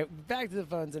 Yes. All right, back to the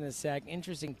phones in a sec.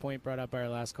 Interesting point brought up by our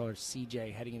last caller,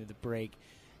 CJ, heading into the break.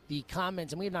 The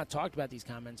comments, and we have not talked about these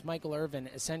comments, Michael Irvin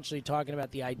essentially talking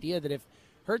about the idea that if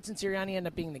Hurts and Sirianni end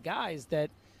up being the guys,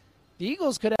 that the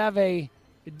Eagles could have a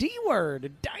D word, a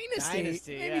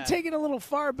dynasty. Maybe take it a little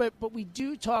far, but we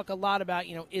do talk a lot about,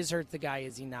 is Hurts the guy,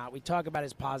 is he not? We talk about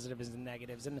his positives and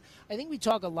negatives, and I think we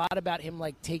talk a lot about him,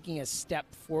 taking a step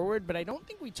forward, but I don't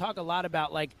think we talk a lot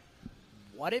about,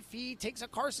 what if he takes a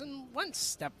Carson Wentz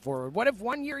step forward? What if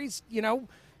one year he's,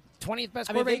 20th best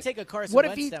quarterback? They take a Carson what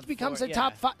Wentz if he step becomes forward? a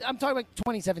top 5? I'm talking about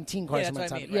 2017 Carson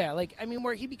Wentz.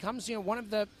 Where he becomes, one of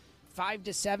the 5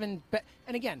 to 7,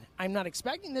 and again, I'm not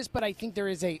expecting this, but I think there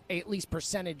is a at least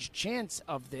percentage chance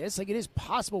of this. It is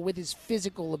possible with his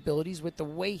physical abilities, with the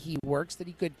way he works, that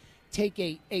he could take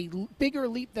a bigger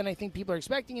leap than I think people are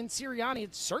expecting. And Sirianni,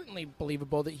 it's certainly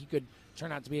believable that he could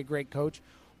turn out to be a great coach.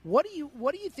 What do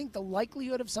you think the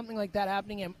likelihood of something like that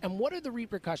happening, and what are the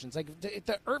repercussions?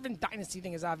 The Irvin dynasty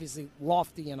thing is obviously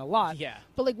lofty and a lot. Yeah.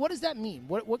 But what does that mean?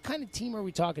 What kind of team are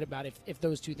we talking about if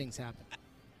those two things happen?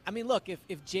 I mean, look, if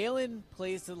Jalen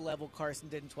plays to the level Carson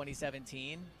did in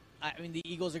 2017, the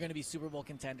Eagles are going to be Super Bowl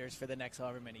contenders for the next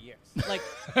however many years. I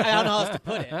don't know how else to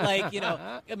put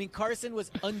it. Carson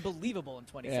was unbelievable in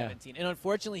 2017, and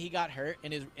unfortunately he got hurt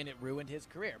and it ruined his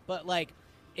career. But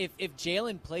if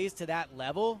Jalen plays to that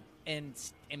level and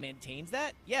maintains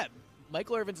that,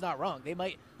 Michael Irvin's not wrong. They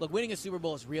might winning a Super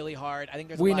Bowl is really hard. I think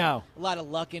there's a lot of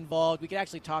luck involved. We could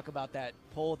actually talk about that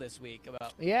poll this week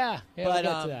about we'll get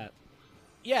to that.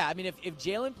 Yeah, if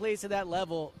Jalen plays to that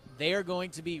level, they are going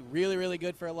to be really, really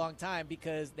good for a long time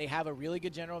because they have a really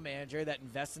good general manager that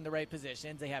invests in the right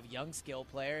positions. They have young skill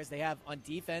players. They have on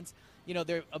defense,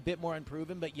 they're a bit more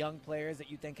unproven, but young players that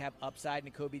you think have upside.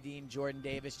 Nakobe Dean, Jordan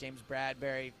Davis, James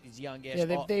Bradbury, he's youngish. Yeah,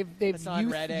 they've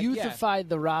youthified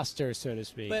the roster, so to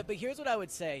speak. But here's what I would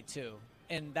say, too,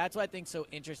 and that's what I think so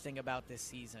interesting about this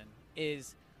season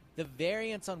is the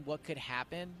variance on what could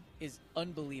happen is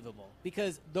unbelievable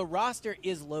because the roster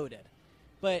is loaded.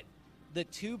 But the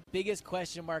two biggest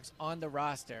question marks on the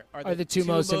roster are the two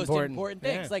most important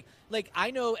things. Yeah.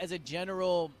 I know as a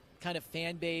general kind of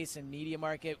fan base and media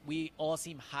market, we all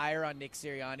seem higher on Nick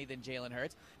Sirianni than Jalen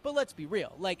Hurts. But let's be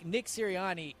real. Nick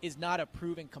Sirianni is not a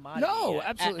proven commodity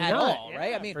absolutely at not. all,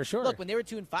 right? For sure. Look, when they were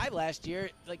 2-5 last year,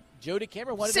 Joe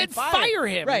DeCamera wanted said them fired. Fire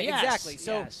him. Right, yes. exactly.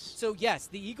 So yes,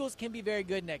 the Eagles can be very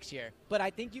good next year. But I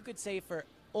think you could say for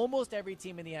almost every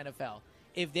team in the NFL,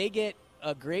 if they get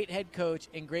a great head coach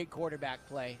and great quarterback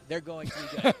play, they're going to be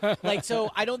good.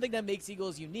 So I don't think that makes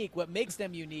Eagles unique. What makes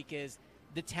them unique is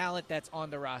the talent that's on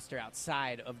the roster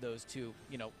outside of those two,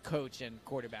 coach and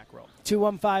quarterback role.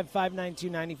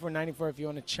 215-592-9494 if you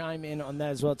want to chime in on that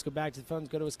as well. Let's go back to the phones,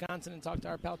 go to Wisconsin, and talk to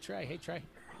our pal Trey. Hey, Trey.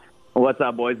 What's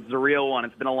up, boys? It's a real one.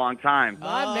 It's been a long time.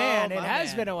 My man, it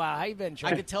has been a while. How you been,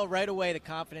 Trey? I could tell right away the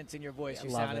confidence in your voice. You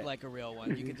sounded like a real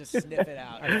one. You could just sniff it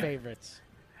out. Our favorites.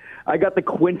 I got the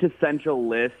quintessential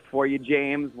list for you,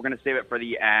 James. We're going to save it for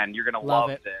the end. You're going to love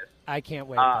it. this. I can't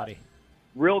wait, buddy.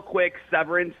 Real quick,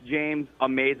 Severance, James,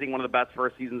 amazing. One of the best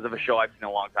first seasons of a show I've seen in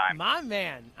a long time. My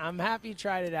man, I'm happy you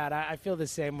tried it out. I feel the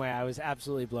same way. I was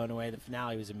absolutely blown away. The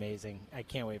finale was amazing. I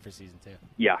can't wait for season 2.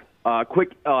 Yeah.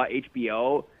 Quick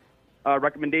HBO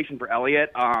recommendation for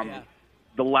Elliot.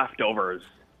 The Leftovers.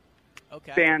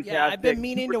 Okay. Fantastic. Yeah, I've been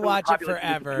meaning to watch it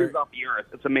forever. Years off the earth.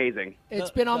 It's amazing. It's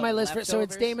been on my list. So it's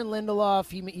Leftovers? Damon Lindelof.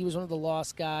 He was one of the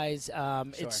Lost guys.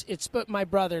 It's my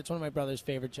brother. It's one of my brother's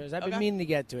favorite shows. I've been meaning to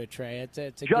get to it, Trey. It's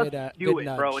a Just good do good it,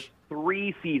 nudge. bro. It's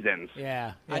 3 seasons.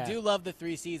 Yeah. I do love the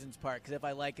 3 seasons part because if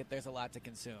I like it, there's a lot to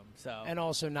consume. So And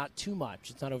also not too much.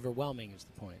 It's not overwhelming is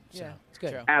the point. So Yeah, it's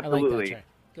good. true. Absolutely. I like that, Trey.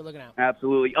 Good looking out.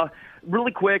 Absolutely.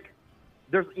 Really quick,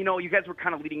 there's you guys were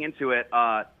kind of leading into it.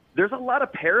 There's a lot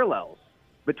of parallels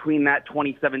between that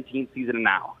 2017 season and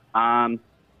now.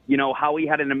 Howie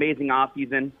had an amazing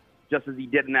offseason, just as he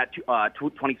did in that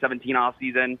 2017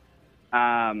 offseason.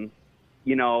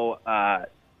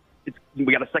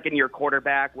 We got a second-year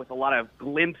quarterback with a lot of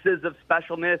glimpses of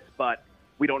specialness, but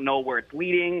we don't know where it's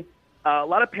leading. A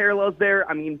lot of parallels there.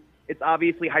 I mean, it's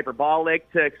obviously hyperbolic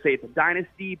to say it's a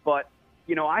dynasty, but,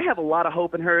 I have a lot of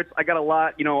hope in Hurts. I got a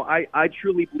lot, I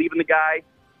truly believe in the guy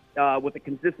with the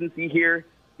consistency here.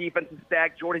 Defensive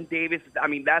stack, Jordan Davis. I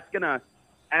mean, that's going to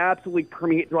absolutely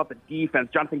permeate throughout the defense.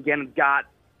 Jonathan Gannon's got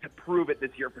to prove it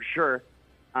this year for sure.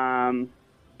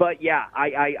 But, yeah,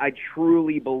 I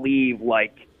truly believe, the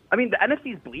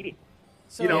NFC's bleeding.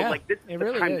 So, this is it the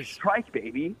really time is. to strike,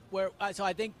 baby. So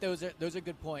I think those are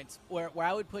good points. Where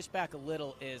I would push back a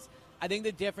little is I think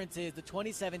the difference is the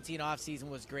 2017 offseason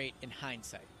was great in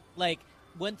hindsight.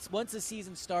 Once the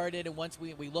season started and once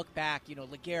we look back,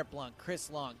 LeGarrette Blount,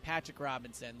 Chris Long, Patrick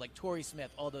Robinson, Torrey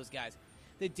Smith, all those guys.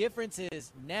 The difference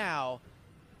is now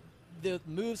the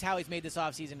moves Howie's made this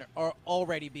offseason are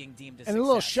already being deemed a success. And a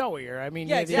little showier. I mean,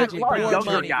 Yeah, exactly. a lot of More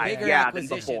younger money, guys, bigger than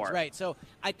acquisitions, before. right? So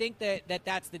I think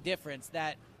that's the difference.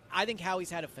 That I think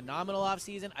Howie's had a phenomenal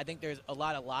offseason. I think there's a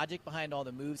lot of logic behind all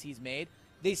the moves he's made.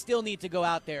 They still need to go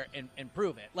out there and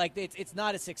prove it. It's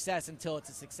not a success until it's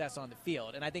a success on the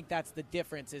field. And I think that's the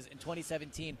difference is in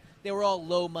 2017, they were all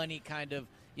low money kind of,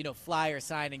 flyer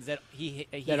signings that he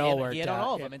That all worked hit on out,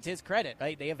 all of yeah. them. And to his credit,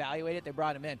 right? They evaluated it, they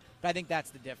brought him in. But I think that's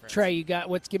the difference. Trey, you got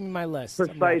give me my list. I'm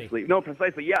ready. Precisely. No,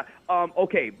 precisely. Yeah.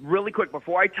 Okay, really quick,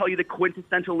 before I tell you the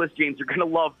quintessential list, James, you're going to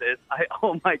love this.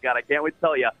 Oh, my God, I can't wait to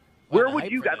tell you. Where the would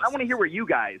hype you for guys – this I want to hear where you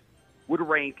guys would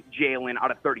rank Jalen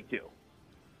out of 32.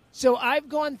 So I've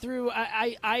gone through.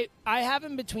 I have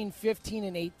him between 15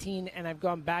 and 18, and I've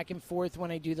gone back and forth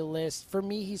when I do the list. For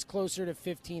me, he's closer to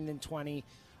 15 than 20.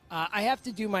 I have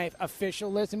to do my official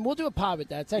list, and we'll do a pod with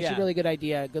that. It's actually a really good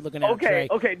idea. Good looking out, Trey.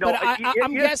 Okay. No, but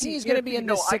I'm guessing he's going to be in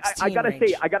the 16 I gotta range.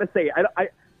 say,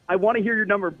 I want to hear your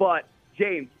number, but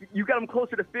James, you got him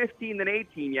closer to 15 than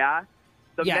 18, yeah?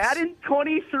 The Yes. Madden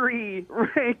 23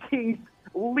 rankings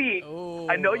leaked. Ooh,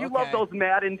 I know you love okay. those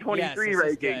Madden Yes, 23 this is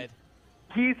rankings. good.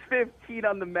 He's 15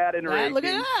 on the Madden rankings. Look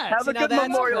at that. Have See, a now good that's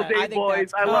Memorial good. I Day, think boys.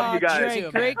 that's I love you good. guys. Trey,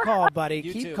 too, great man. call, buddy.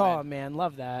 You Keep too, calling, man.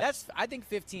 Love that. I think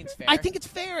 15's fair. I think it's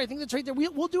fair. I think that's right there.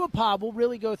 We'll do a pod. We'll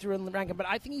really go through and rank him, but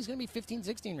I think he's going to be 15,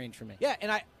 16 range for me. Yeah,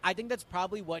 and I think that's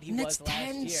probably what he And was that's last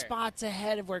 10 year. spots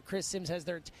ahead of where Chris Sims has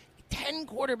their 10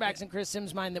 quarterbacks in Chris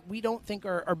Sims' mind that we don't think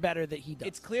are better that he does.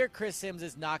 It's clear Chris Sims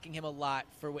is knocking him a lot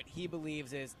for what he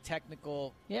believes is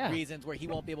technical reasons where he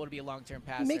won't be able to be a long-term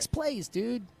passer. He makes plays,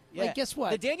 dude. Yeah. Like, guess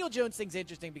what? The Daniel Jones thing's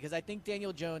interesting because I think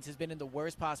Daniel Jones has been in the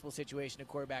worst possible situation a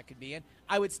quarterback could be in.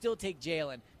 I would still take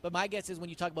Jalen, but my guess is when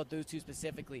you talk about those two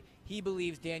specifically, he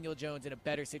believes Daniel Jones in a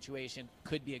better situation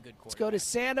could be a good quarterback. Let's go to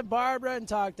Santa Barbara and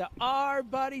talk to our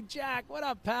buddy Jack. What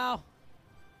up, pal?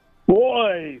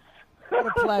 Boys. What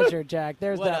a pleasure, Jack.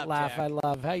 There's What that up, laugh Jack? I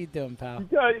love. How you doing, pal?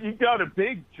 You got a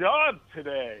big job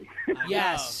today.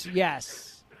 Yes.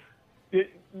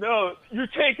 No, you're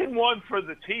taking one for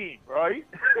the team, right?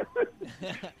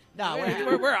 No,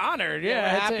 we're honored. Yeah, we're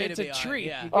Yeah, happy it's to a be on, treat.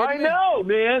 yeah. You kidding I me? know,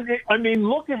 man. I mean,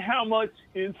 look at how much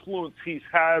influence he's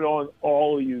had on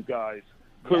all of you guys.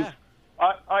 Because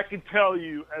I can tell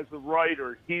you, as a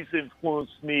writer, he's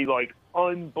influenced me like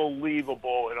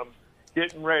unbelievable, and I'm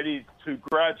getting ready to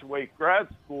graduate grad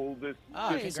school this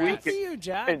Nice. week. Good for you,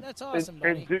 Jack. That's awesome,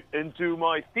 buddy. And do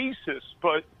my thesis.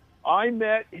 But I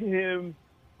met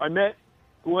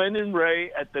Glenn and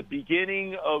Ray at the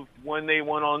beginning of when they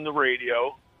went on the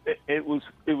radio. It was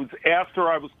after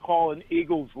I was calling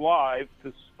Eagles Live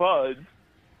to Spuds.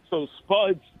 So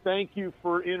Spuds, thank you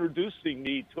for introducing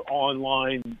me to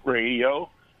online radio.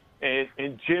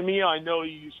 And Jimmy, I know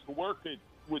you used to work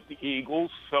with the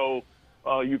Eagles, so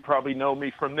you probably know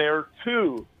me from there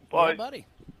too. But buddy.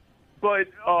 but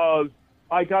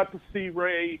I got to see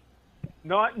Ray,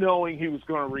 not knowing he was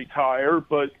going to retire,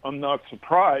 but I'm not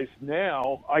surprised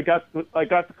now. I got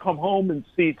to come home and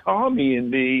see Tommy and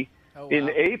me in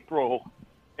April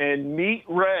and meet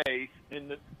Ray.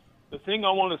 And the thing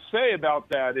I want to say about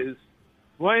that is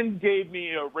Glenn gave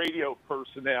me a radio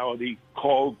personality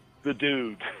called The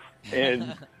Dude.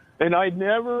 And I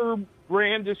never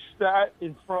brandished that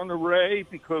in front of Ray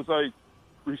because I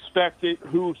respected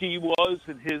who he was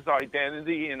and his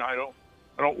identity, and I don't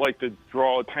like to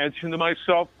draw attention to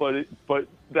myself, but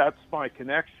that's my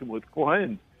connection with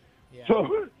Glenn. Yeah.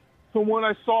 So when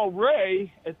I saw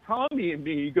Ray and Tommy and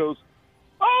me, he goes,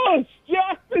 "Oh, it's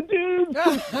Jack the Dude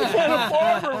from Santa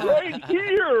Barbara right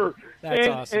here." That's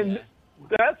awesome. And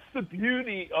that's the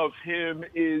beauty of him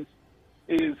is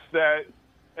that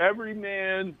every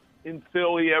man in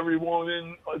Philly, every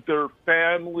woman, their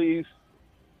families,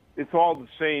 it's all the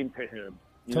same to him.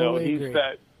 You know, he's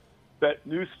agree. that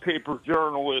newspaper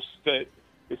journalist that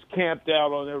is camped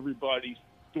out on everybody's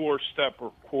doorstep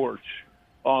or porch.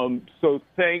 So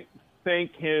thank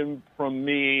him from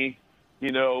me,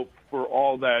 you know, for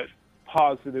all that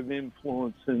positive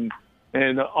influence. And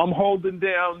I'm holding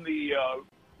down the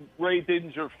Ray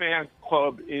Didinger fan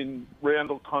club in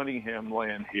Randall Cunningham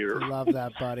land here. Love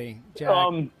that, buddy. Jack,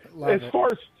 as far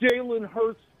as Jalen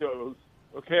Hurts goes,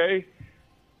 okay,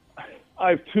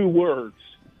 I have two words.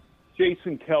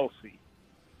 Jason Kelsey.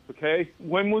 Okay?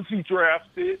 When was he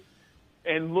drafted?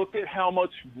 And look at how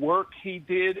much work he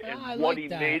did and what he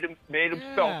made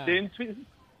himself into.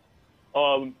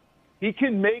 He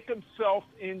can make himself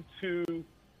into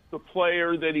the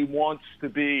player that he wants to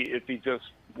be if he just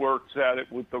works at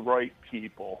it with the right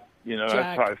people. You know,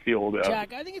 Jack, that's how I feel about it.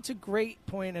 Jack, I think it's a great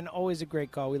point and always a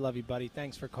great call. We love you, buddy.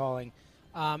 Thanks for calling.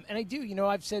 And I do, you know,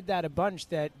 I've said that a bunch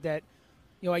that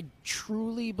you know, I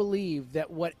truly believe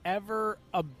that whatever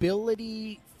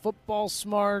ability, football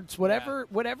smarts,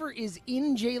 whatever is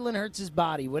in Jalen Hurts'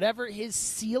 body, whatever his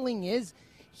ceiling is,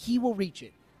 he will reach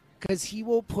it. Because he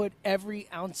will put every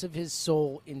ounce of his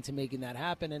soul into making that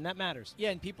happen, and that matters. Yeah,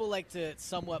 and people like to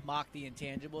somewhat mock the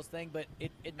intangibles thing, but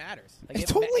it matters. Like, it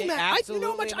totally matters. You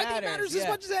know how much I think it matters as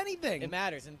much as anything. It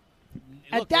matters. And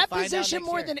at that position,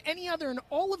 more than any other in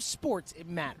all of sports, it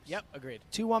matters. Yep, agreed.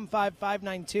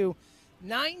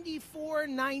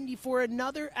 215-592-9494.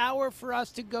 Another hour for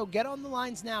us to go. Get on the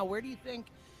lines now. Where do you think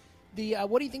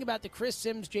what do you think about the Chris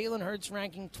Sims, Jalen Hurts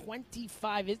ranking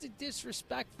 25? Is it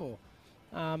disrespectful?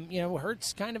 You know,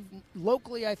 Hurts kind of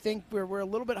locally, I think we're a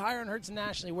little bit higher on Hurts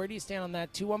nationally. Where do you stand on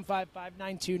that?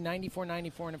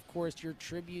 215-592-9494. And, of course, your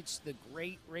tributes to the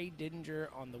great Ray Didinger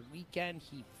on the weekend.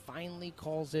 He finally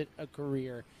calls it a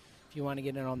career. If you want to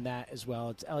get in on that as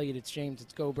well. It's Elliot, it's James,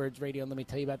 it's Go Birds Radio. And let me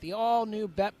tell you about the all-new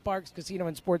BetParx Casino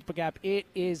and Sportsbook app. It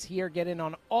is here. Get in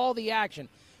on all the action.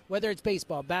 Whether it's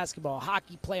baseball, basketball,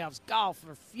 hockey, playoffs, golf,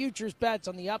 or futures bets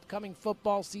on the upcoming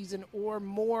football season or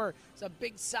more. It's a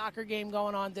big soccer game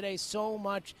going on today. So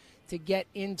much to get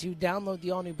into. Download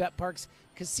the all-new BetParx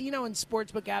Casino and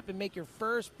Sportsbook app and make your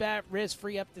first bet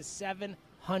risk-free up to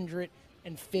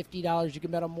 $750. You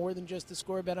can bet on more than just the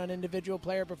score. Bet on individual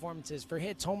player performances for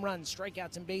hits, home runs,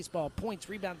 strikeouts in baseball, points,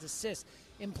 rebounds, assists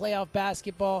in playoff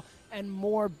basketball, and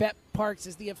more. BetParx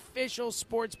is the official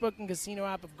sportsbook and casino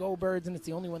app of Go Birds, and it's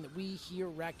the only one that we here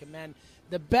recommend.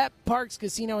 The BetParx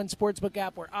Casino and Sportsbook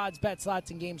app, where odds, bets, slots,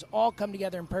 and games all come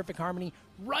together in perfect harmony,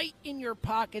 right in your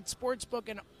pocket. Sportsbook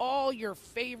and all your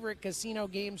favorite casino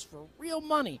games for real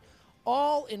money,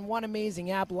 all in one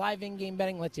amazing app. Live in-game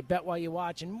betting lets you bet while you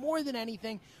watch. And more than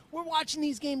anything, we're watching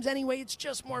these games anyway. It's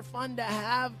just more fun to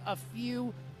have a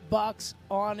few bucks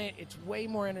on it. It's way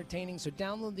more entertaining. So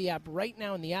download the app right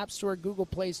now in the App Store, Google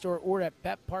Play Store, or at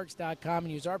betparx.com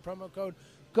and use our promo code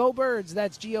GOBIRDS.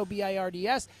 That's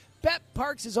GOBIRDS.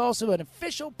 BetParx is also an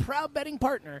official proud betting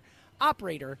partner,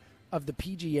 operator of the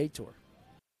PGA Tour.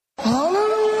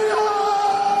 Hallelujah!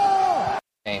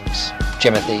 James,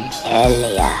 Timothy,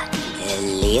 Elliot.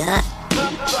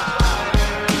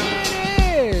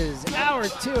 It is hour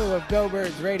 2 of Go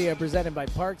Birds Radio, presented by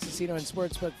Parx Casino and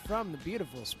Sportsbook from the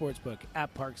beautiful Sportsbook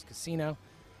at Parx Casino.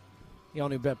 The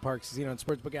all-new BetParx Casino and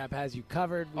Sportsbook app has you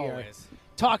covered. We are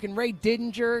talking Ray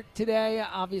Didinger today,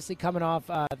 obviously coming off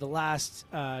the last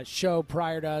show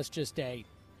prior to us, just a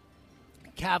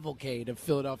cavalcade of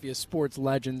Philadelphia sports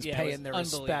legends paying their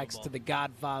respects to the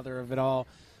godfather of it all.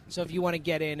 So if you want to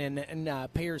get in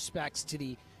and pay respects to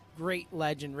the great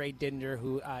legend Ray Didinger,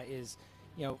 who is,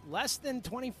 you know, less than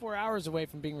 24 hours away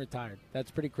from being retired.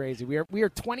 That's pretty crazy. We are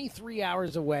 23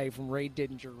 hours away from Ray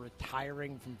Didinger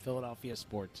retiring from Philadelphia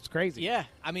sports. It's crazy. Yeah,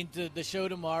 I mean the show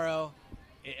tomorrow,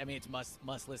 it's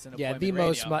must listen. Yeah, appointment the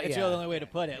most. radio. It's the only way to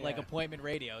put it. Like appointment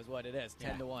radio is what it is.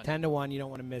 10-1. 10-1. You don't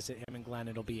want to miss it. Him and Glenn.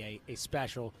 It'll be a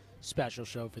special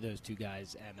show for those two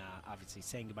guys, and obviously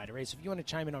saying goodbye to Ray. So if you want to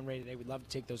chime in on Ray today, we'd love to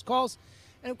take those calls.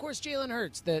 And of course, Jalen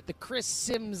Hurts, the Chris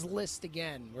Sims list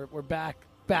again. We're back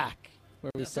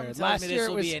where we started. Last year this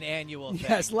will was be an annual thing.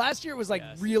 Yes, last year was like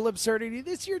real absurdity.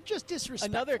 This year, just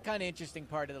disrespectful. Another kind of interesting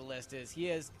part of the list is he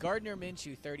has Gardner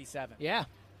Minshew 37. Yeah,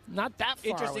 not that far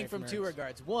Interesting away from Hurts. two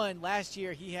regards. One, last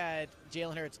year he had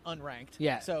Jalen Hurts unranked.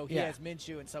 Yeah, So he yeah. has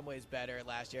Minshew in some ways better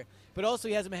last year. But also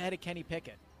he has him ahead of Kenny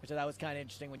Pickett, which I thought was kind of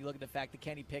interesting when you look at the fact that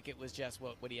Kenny Pickett was just,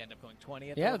 what he end up going,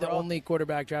 20th Yeah, the overall? only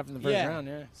quarterback drafted in the first round,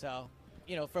 yeah. So,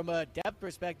 from a depth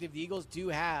perspective, the Eagles do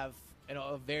have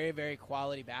a very, very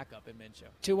quality backup in Minshew.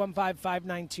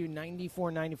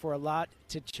 215-592-9494. A lot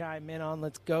to chime in on.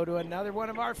 Let's go to another one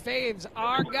of our faves,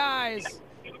 our guys.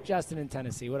 Justin in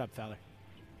Tennessee. What up, fella?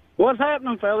 What's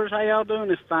happening, fellas? How y'all doing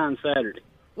this fine Saturday?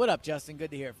 What up, Justin?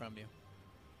 Good to hear from you.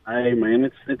 Hey,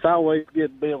 man, it's always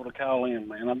good to be able to call in,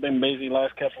 man. I've been busy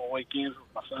last couple of weekends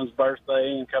with my son's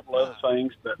birthday and a couple other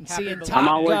things, but And seeing I'm Top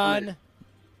always Gun.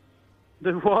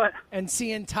 Do what? And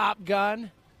seeing Top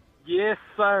Gun. Yes,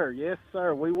 sir. Yes,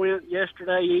 sir. We went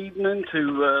yesterday evening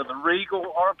to the Regal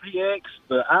RPX.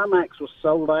 The IMAX was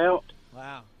sold out.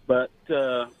 Wow. But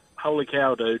holy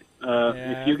cow, dude!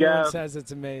 If you everyone guys, says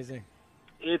it's amazing.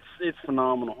 it's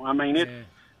phenomenal. I mean, it's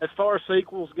as far as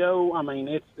sequels go. I mean,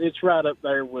 it's right up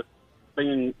there with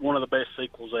being one of the best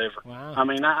sequels ever. Wow. I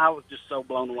mean, I was just so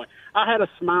blown away. I had a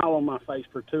smile on my face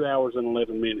for 2 hours and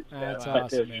 11 minutes. That's That awesome,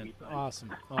 tells you man. anything. Awesome.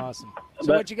 So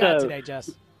But, what you got today,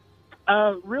 Jess?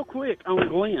 Real quick on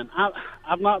Glenn,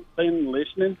 I've not been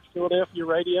listening to Philadelphia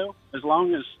radio as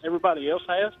long as everybody else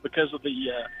has because of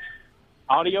the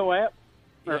audio app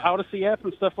or Odyssey app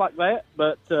and stuff like that.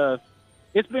 But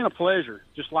it's been a pleasure.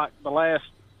 Just like the last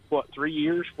 4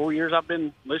 years I've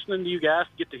been listening to you guys.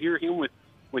 Get to hear him with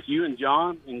you and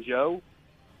John and Joe.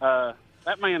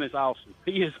 That man is awesome.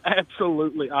 He is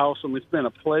absolutely awesome. It's been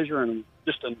a pleasure and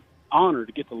just an honor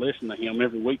to get to listen to him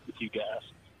every week with you guys.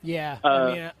 Yeah,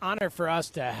 I mean, an honor for us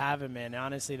to have him, man.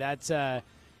 Honestly, that's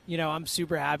I'm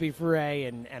super happy for Ray,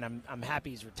 and I'm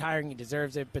happy he's retiring. He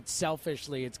deserves it. But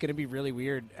selfishly, it's going to be really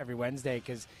weird every Wednesday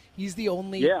because he's the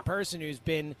only person who's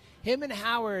been him and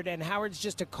Howard's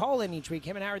just a call-in each week.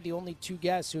 Him and Howard, the only two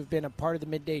guests who have been a part of the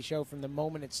midday show from the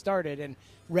moment it started. And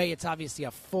Ray, it's obviously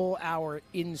a full hour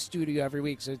in studio every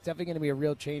week, so it's definitely going to be a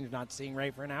real change not seeing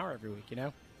Ray for an hour every week.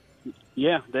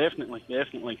 Yeah, definitely.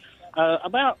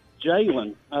 About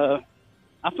Jalen, I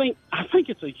think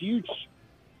it's a huge,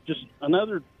 just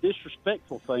another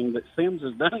disrespectful thing that Sims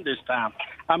has done this time.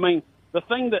 I mean, the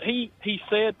thing that he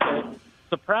said that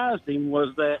surprised him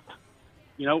was that,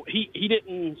 he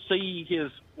didn't see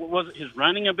his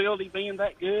running ability being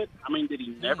that good. I mean, did he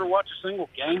never watch a single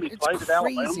game he played at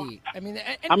Alabama? Crazy. I mean,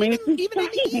 even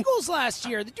in the Eagles last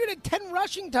year, the dude had 10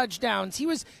 rushing touchdowns. He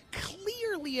was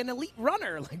clearly an elite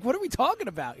runner. Like, what are we talking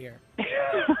about here?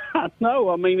 I know.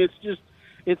 I mean,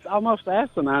 it's almost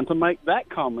asinine to make that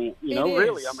comment.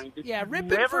 Really. I mean,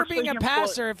 rip him for being a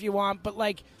passer if you want, but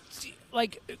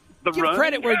the give run?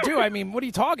 credit where due. I mean, what are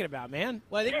you talking about, man?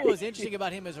 Well, I think what was interesting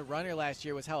about him as a runner last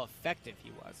year was how effective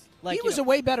he was. He was a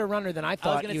way better runner than I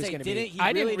thought he was going to be.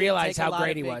 I didn't realize how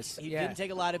great he was. He didn't take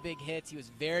a lot of big hits. He was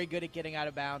very good at getting out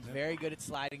of bounds, very good at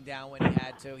sliding down when he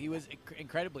had to. He was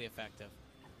incredibly effective.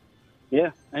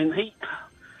 Yeah, and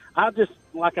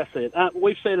like I said,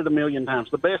 we've said it a million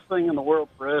times. The best thing in the world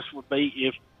for us would be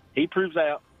if he proves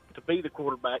out to be the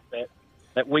quarterback that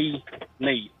we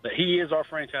need, that he is our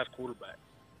franchise quarterback.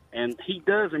 And he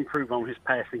does improve on his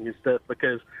passing and stuff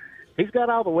because he's got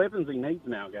all the weapons he needs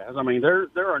now, guys. I mean, there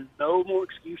are no more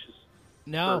excuses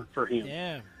for him.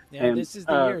 Yeah, And, this is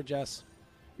the year, Jess.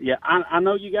 Yeah, I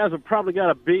know you guys have probably got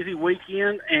a busy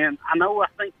weekend, and I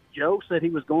think Joe said he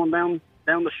was going down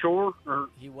the shore or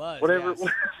he was, whatever yes. it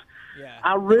was. Yeah.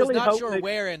 I really he was not hope sure that-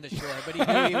 where in the shore, but he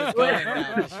knew he was going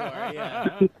down the shore.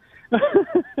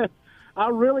 Yeah. I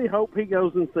really hope he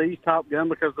goes and sees Top Gun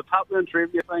because the Top Gun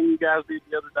trivia thing you guys did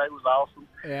the other day was awesome.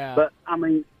 Yeah. But, I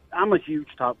mean, I'm a huge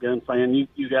Top Gun fan.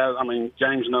 You guys, I mean,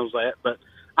 James knows that. But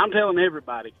I'm telling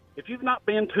everybody, if you've not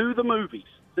been to the movies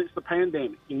since the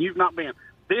pandemic and you've not been,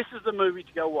 this is the movie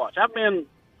to go watch. I've been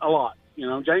a lot.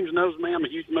 James knows me. I'm a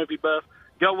huge movie buff.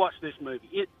 Go watch this movie.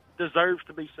 It deserves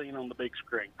to be seen on the big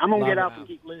screen. I'm going to get out and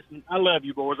keep listening. I love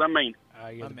you, boys. I mean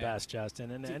you're the best,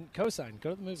 Justin. And cosign. Go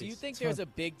to the movies. Do you think It's there's fun. a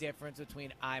big difference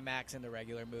between IMAX and the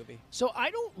regular movie? So I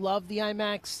don't love the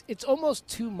IMAX. It's almost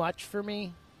too much for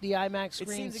me. the IMAX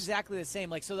screens? It seems exactly the same.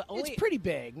 Like, so the only it's pretty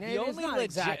big. It's not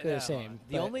exactly the same.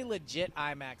 The only legit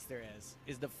IMAX there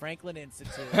is the Franklin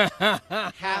Institute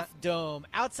half dome.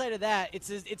 Outside of that, it's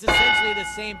essentially the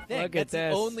same thing. Look That's at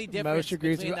this. the only difference. Most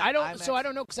agrees between with the I don't. IMAX. So I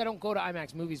don't know because I don't go to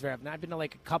IMAX movies very often. I've been to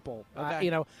like a couple.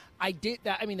 Okay. I did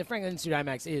that. I mean, the Franklin Institute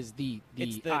IMAX is the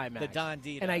IMAX. The Don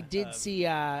Dita. And I did see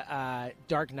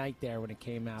Dark Knight there when it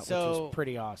came out, which was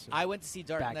pretty awesome. I went to see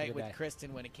Dark back in Knight the with day.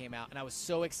 Kristen when it came out, and I was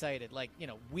so excited. Like,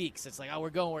 weeks. It's like, oh, we're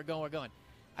going.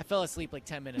 I fell asleep like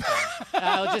 10 minutes in.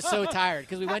 I was just so tired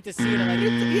because we went to see it.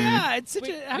 And it's such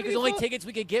a because the only tickets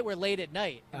we could get were late at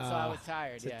night, and so I was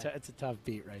tired. It's a tough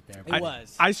beat right there. It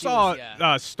was. I saw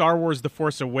Star Wars: The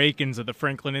Force Awakens at the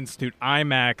Franklin Institute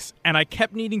IMAX, and I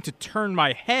kept needing to turn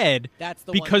my head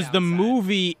because the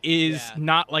movie is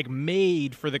not like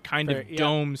made for the kind of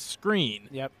dome screen.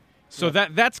 Yep. So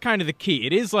that's kind of the key.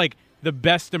 It is like the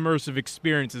best immersive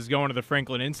experience is going to the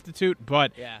Franklin Institute,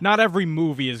 but not every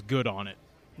movie is good on it.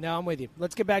 No, I'm with you.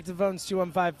 Let's get back to the phones,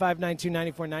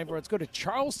 215-592-9494. Let's go to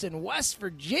Charleston, West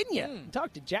Virginia.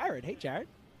 Talk to Jared. Hey, Jared.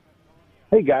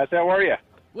 Hey, guys. How are you?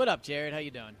 What up, Jared? How you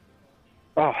doing?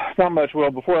 Oh, not much. Well,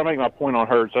 before I make my point on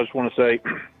Hurts, I just want to say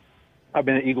I've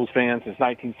been an Eagles fan since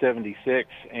 1976,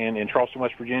 and in Charleston,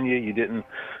 West Virginia, you didn't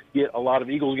get a lot of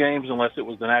Eagles games unless it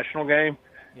was the national game.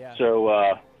 Yeah.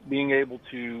 So being able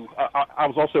to I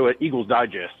was also an Eagles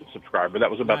Digest subscriber.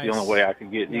 That was about the only way I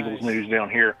could get Eagles news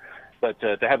down here. But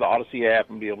to have the Odyssey app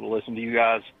and be able to listen to you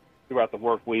guys throughout the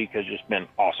work week has just been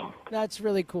awesome. That's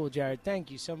really cool, Jared.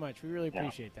 Thank you so much. We really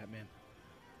appreciate that, man.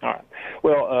 All right.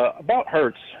 Well, about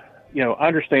Hurts, I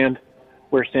understand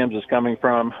where Sims is coming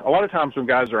from. A lot of times when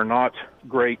guys are not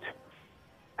great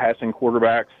passing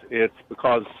quarterbacks, it's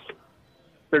because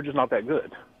they're just not that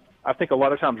good. I think a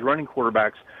lot of times running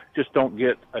quarterbacks just don't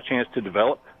get a chance to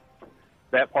develop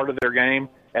that part of their game.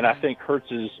 And I think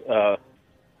Hurts's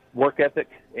work ethic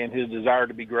and his desire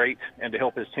to be great and to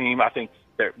help his team, I think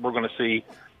that we're going to see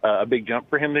a big jump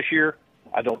for him this year.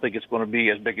 I don't think it's going to be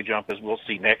as big a jump as we'll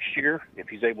see next year if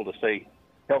he's able to stay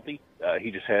healthy.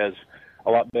 He just has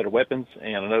a lot better weapons,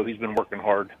 and I know he's been working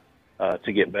hard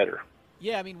to get better.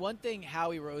 Yeah, I mean, one thing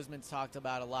Howie Roseman's talked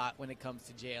about a lot when it comes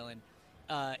to Jalen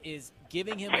is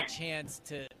giving him a chance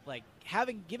to,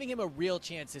 giving him a real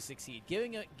chance to succeed,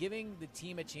 giving the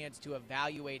team a chance to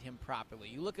evaluate him properly.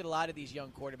 You look at a lot of these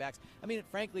young quarterbacks. I mean,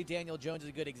 frankly, Daniel Jones is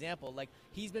a good example. Like,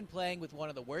 he's been playing with one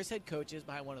of the worst head coaches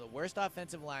behind one of the worst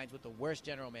offensive lines with the worst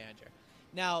general manager.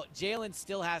 Now, Jalen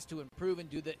still has to improve and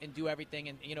do everything,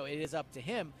 and it is up to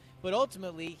him. But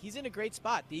ultimately, he's in a great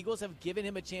spot. The Eagles have given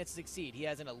him a chance to succeed. He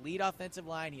has an elite offensive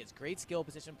line. He has great skill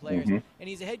position players, and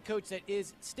he's a head coach that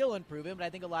is still unproven, but I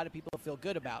think a lot of people feel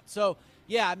good about. So,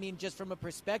 yeah, I mean, just from a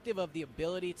perspective of the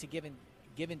ability to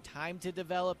given time to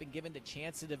develop and given the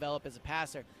chance to develop as a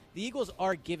passer, the Eagles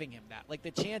are giving him that. Like, the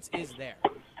chance is there.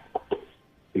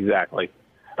 Exactly.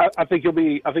 I think he'll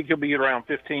be around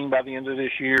 15 by the end of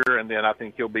this year, and then I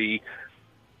think he'll be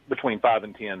between 5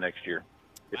 and 10 next year.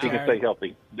 If he can stay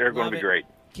healthy, they're going to be great.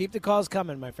 Keep the calls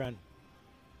coming, my friend.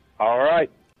 All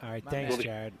right. All right. Thanks,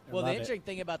 Jared. Well, the interesting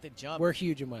thing about the jump, we're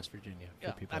huge in West Virginia.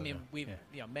 Yeah, I mean,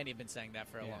 many have been saying that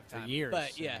for a long time, for years.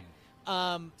 But yeah,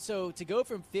 so to go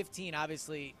from 15,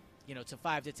 obviously, to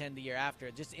 5 to 10 the year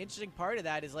after, just the interesting part of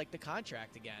that is like the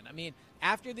contract again. I mean,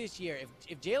 after this year,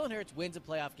 if Jalen Hurts wins a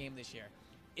playoff game this year,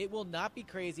 it will not be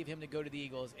crazy of him to go to the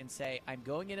Eagles and say, I'm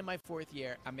going into my 4th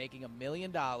year, I'm making $1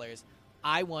 million.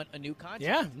 I want a new contract.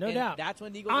 Yeah, no doubt. That's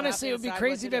when the Eagles. Honestly, it would be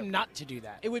crazy of him not to do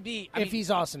that. It would be if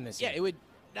he's awesome this year. Yeah, it would.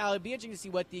 Now it'd be interesting to see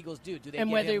what the Eagles do. Do they and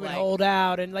give whether him, he would hold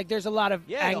out and there's a lot of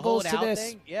angles to this.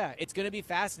 Thing, it's going to be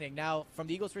fascinating. Now, from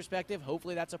the Eagles' perspective,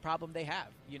 hopefully that's a problem they have.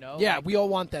 Yeah, we all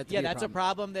want that. That's a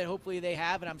problem that hopefully they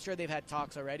have, and I'm sure they've had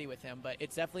talks already with him. But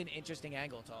it's definitely an interesting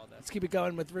angle to all this. Let's keep it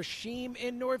going with Rasheem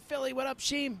in North Philly. What up,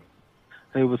 Sheem?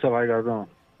 Hey, what's up? How you guys going?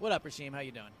 What up, Rasheem? How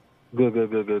you doing?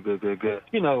 Good.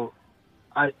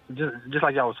 I just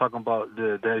like y'all was talking about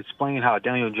the explaining how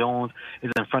Daniel Jones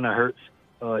is in front of Hurts.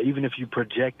 Even if you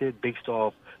project it based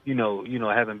off,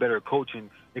 having better coaching,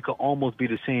 it could almost be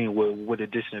the same with the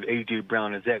addition of A.J.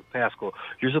 Brown and Zach Pascal.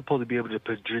 You're supposed to be able to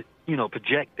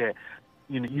project that.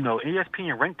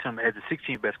 ESPN ranked him as the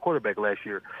 16th best quarterback last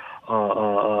year,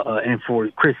 and for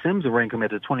Chris Sims to rank him as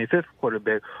the 25th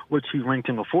quarterback, which he ranked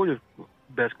him the 40th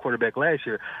best quarterback last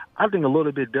year. I think a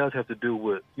little bit does have to do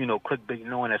with, clickbait,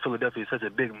 knowing that Philadelphia is such a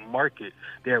big market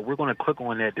that we're going to click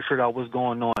on that to figure out what's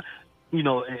going on,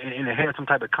 and have some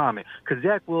type of comment. Because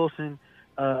Zach Wilson,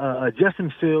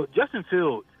 Justin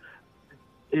Fields,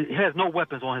 has no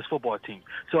weapons on his football team.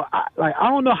 So I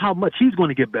don't know how much he's going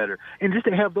to get better. And just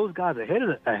to have those guys ahead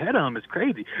of him is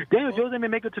crazy. Daniel Jones didn't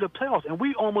make it to the playoffs, and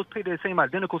we almost played the same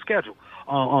identical schedule.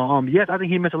 Yes, I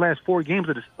think he missed the last 4 games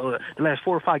of the last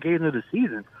 4 or 5 games of the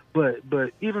season. But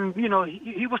even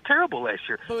he was terrible last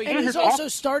year. And he's also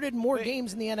started more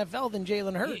games in the NFL than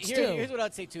Jalen Hurts too. Here's what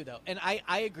I'd say too, though, and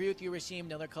I agree with you, Rasheem,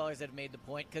 and other callers that have made the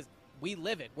point, because we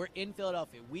live it. We're in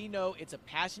Philadelphia. We know it's a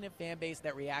passionate fan base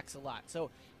that reacts a lot.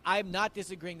 So I'm not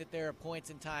disagreeing that there are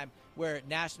points in time where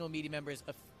national media members,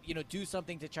 do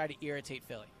something to try to irritate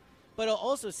Philly. But I'll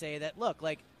also say that, look,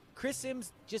 like, Chris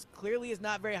Sims just clearly is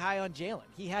not very high on Jalen.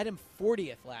 He had him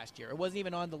 40th last year. It wasn't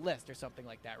even on the list or something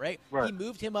like that, right? He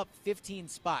moved him up 15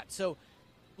 spots. So,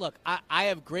 look, I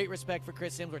have great respect for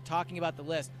Chris Sims. We're talking about the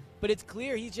list. But it's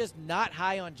clear he's just not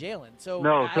high on Jalen. So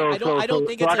I don't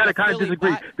think it's a Philly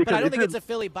bias. But I don't think it's a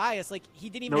Philly bias. Like, he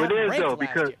didn't even have him ranked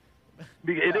last year.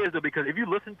 It is, though, because if you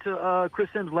listen to Chris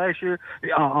Sims last year,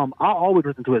 I always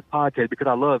listen to his podcast because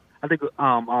I love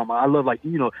last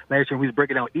year when he was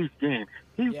breaking down each game.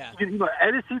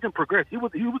 As his season progressed, he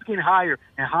was getting higher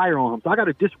and higher on him. So I got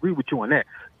to disagree with you on that.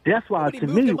 That's why, to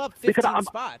me, moved him up 15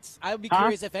 spots. I would be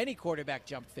curious if any quarterback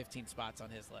jumped 15 spots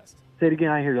on his list. Say it again.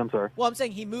 I hear you. I'm sorry. Well, I'm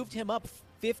saying he moved him up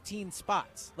 15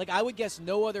 spots. Like, I would guess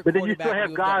no other but quarterback. But then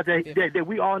you still have guys that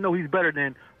we all know he's better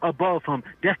than above him.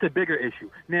 That's the bigger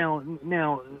issue. Now,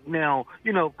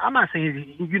 I'm not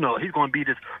saying he's going to be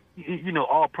this,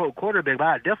 all-pro quarterback, but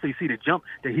I definitely see the jump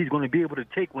that he's going to be able to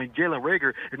take when Jalen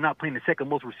Reagor is not playing the second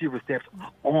most receiver steps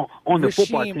on the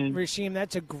football team. Rasheem,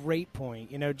 that's a great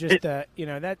point.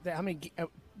 How many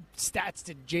stats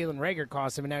did Jalen Reagor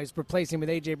cost him, and now he's replacing with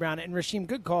A.J. Brown. And Rasheem,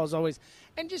 good calls always.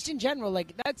 And just in general,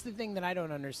 like, that's the thing that I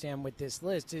don't understand with this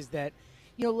list is that,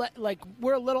 like,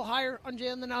 we're a little higher on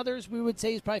Jalen than others. We would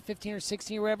say he's probably 15 or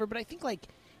 16 or whatever, but I think, like,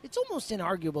 it's almost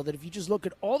inarguable that if you just look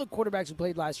at all the quarterbacks who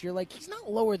played last year, like, he's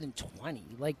not lower than 20,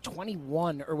 like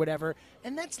 21 or whatever,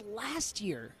 and that's last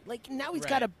year. Like, now he's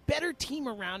got a better team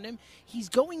around him. He's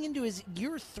going into his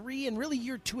year 3 and really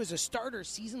year 2 as a starter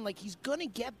season. Like, he's going to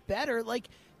get better. Like,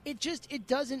 it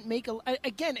doesn't make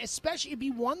again, especially it'd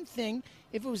be one thing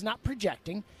if it was not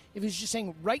projecting. If he's just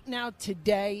saying right now,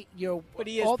 today, but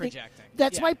he is projecting.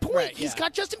 That's my point. Right, he's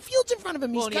got Justin Fields in front of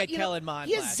him. Well,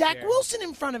 he has Zach Wilson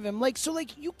in front of him. So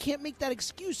you can't make that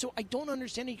excuse. So I don't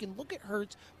understand how you can look at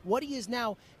Hurts, what he is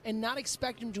now, and not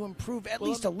expect him to improve at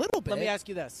least a little bit. Let me ask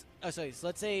you this. So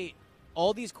let's say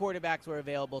all these quarterbacks were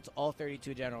available to all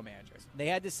 32 general managers. They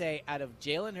had to say, out of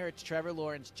Jalen Hurts, Trevor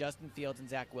Lawrence, Justin Fields, and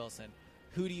Zach Wilson,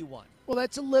 who do you want? Well,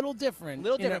 that's a little different.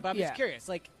 But I'm just curious.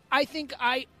 Like, I think,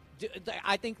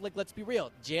 let's be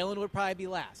real. Jalen would probably be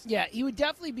last. Yeah, he would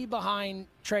definitely be behind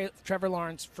Trevor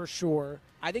Lawrence for sure.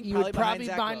 I think probably behind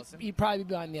Zach Wilson. He'd probably be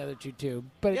behind the other two, too.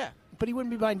 But he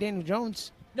wouldn't be behind Daniel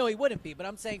Jones. No, he wouldn't be. But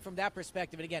I'm saying from that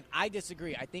perspective, and again, I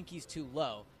disagree. I think he's too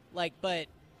low. But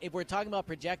if we're talking about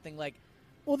projecting,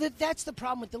 well, that's the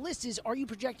problem with the list is, are you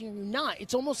projecting or not?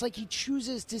 It's almost like he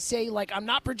chooses to say, like, I'm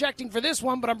not projecting for this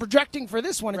one, but I'm projecting for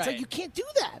this one. It's like, you can't do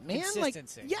that, man.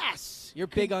 Consistency. Like, yes. You're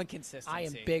big on consistency. I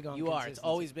am big on consistency. You are. It's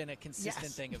always been a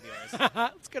consistent thing of yours.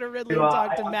 Let's go to Ridley and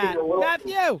talk to Matt.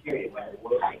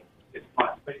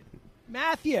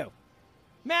 Matthew.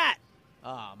 Matt.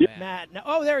 Oh, man. Matt.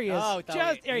 No, there he is. Oh,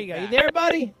 there you go. You there,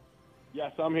 buddy?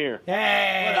 Yes, I'm here.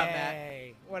 Hey. What up,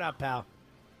 Matt? What up, pal?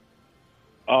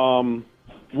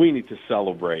 We need to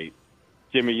celebrate.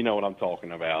 Jimmy, you know what I'm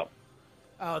talking about.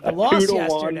 Oh, the loss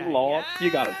yesterday. 2-1 loss. Yes.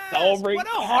 You got to celebrate. What a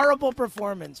horrible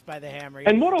performance by the Hammer.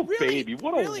 And what a baby.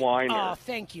 What a whiner. Oh,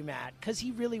 thank you, Matt, because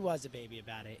he really was a baby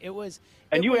about it.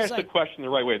 And you asked the question the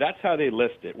right way. That's how they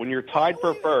list it. When you're tied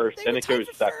for first, then it goes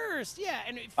second. First, yeah,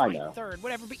 and fine, third,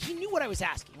 whatever. But he knew what I was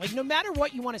asking. Like, no matter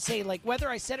what you want to say, like whether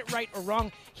I said it right or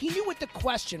wrong, he knew what the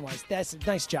question was. That's a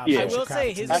nice job. Yeah. I will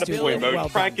say his ability.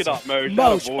 Crank it up, Moj.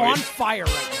 Moj, on fire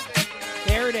right now.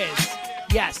 There it is.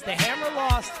 Yes, the Hammer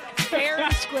lost fair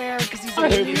and square because he's a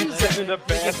loser.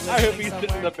 I hope he's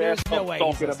sitting in the bathtub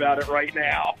talking about it right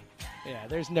now. Yeah,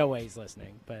 there's no way he's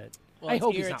listening, but I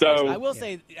hope he's not. I will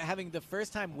say, having the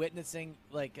first time witnessing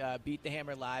Beat the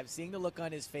Hammer live, seeing the look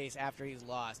on his face after he's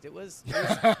lost, it was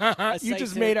a you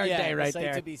just made our day right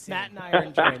there. To be seen. Matt and I are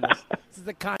enjoying this. This is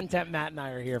the content Matt and I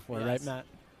are here for, right, Matt?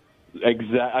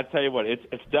 Exactly. I tell you what,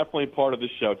 it's definitely part of the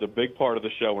show. It's a big part of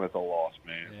the show when it's a loss,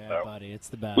 man. Yeah, buddy, it's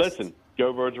the best. Listen,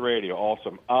 Go Birds Radio,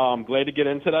 awesome. Glad to get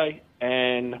in today,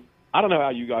 and I don't know how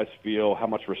you guys feel, how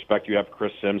much respect you have for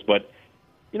Chris Sims, but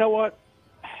you know what?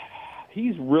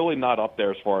 He's really not up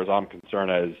there as far as I'm concerned.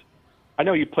 As I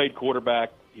know he played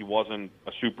quarterback, he wasn't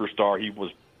a superstar, he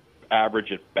was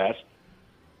average at best.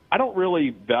 I don't really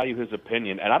value his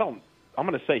opinion, and I don't I'm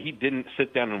going to say he didn't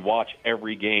sit down and watch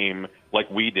every game like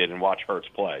we did and watch Hurts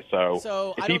play.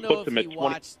 So I don't know if he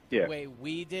watched the way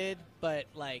we did, but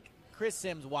like Chris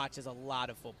Sims watches a lot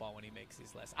of football when he makes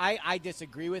these lists. I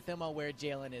disagree with him on where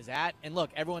Jalen is at. And look,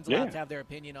 everyone's allowed to have their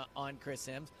opinion on Chris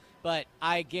Sims, but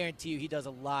I guarantee you he does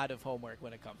a lot of homework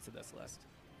when it comes to this list.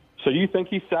 So you think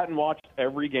he sat and watched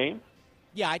every game?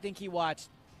 Yeah, I think he watched.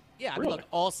 Yeah, I mean, look,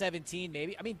 all 17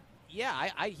 maybe. I mean, yeah,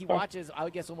 he watches, I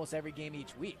would guess, almost every game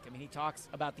each week. I mean, he talks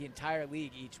about the entire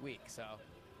league each week. So.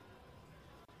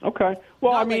 Okay.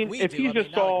 Well, Not I mean, like if he's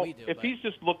he's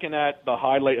just looking at the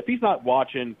highlight, if he's not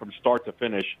watching from start to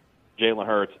finish, Jalen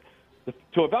Hurts,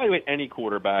 to evaluate any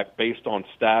quarterback based on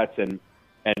stats and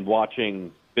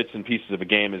watching bits and pieces of a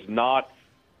game is not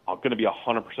going to be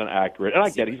 100% accurate. And I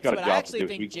get it, he's got a job to do. I actually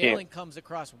think Jalen comes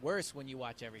across worse when you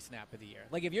watch every snap of the year.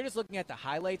 Like, if you're just looking at the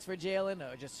highlights for Jalen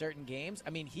or just certain games,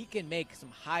 I mean, he can make some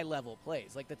high-level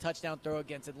plays, like the touchdown throw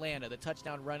against Atlanta, the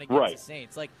touchdown run against the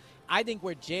Saints. Like, I think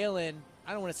where Jalen,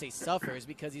 I don't want to say suffers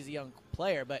because he's a young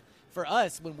player, but for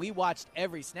us, when we watched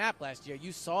every snap last year,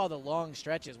 you saw the long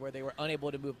stretches where they were unable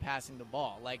to move passing the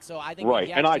ball. Like, so I think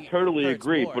and I totally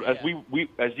agree. But as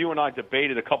as you and I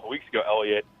debated a couple weeks ago,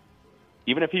 Elliot,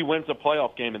 even if he wins a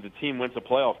playoff game and the team wins a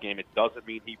playoff game, it doesn't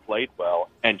mean he played well.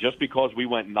 And just because we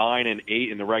went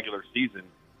 9-8 in the regular season,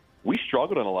 we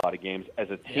struggled in a lot of games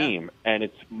as a team. And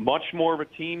it's much more of a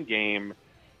team game.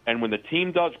 And when the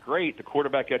team does great, the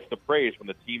quarterback gets the praise. When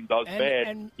the team does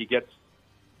bad, he gets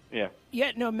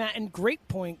Yeah, no, Matt, and great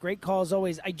point, great call as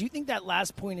always. I do think that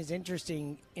last point is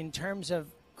interesting in terms of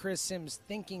Chris Sims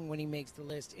thinking when he makes the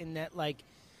list, in that, like,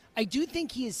 I do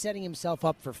think he is setting himself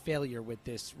up for failure with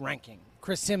this ranking.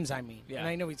 Chris Sims, I mean. Yeah. And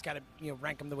I know he's got to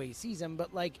rank him the way he sees him,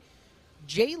 but, like,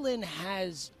 Jalen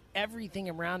has everything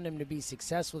around him to be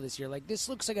successful this year. Like, this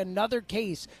looks like another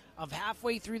case of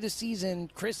halfway through the season,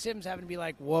 Chris Sims having to be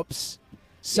like, whoops,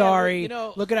 sorry,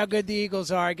 look at how good the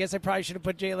Eagles are. I guess I probably should have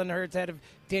put Jalen Hurts ahead of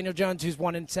Daniel Jones, who's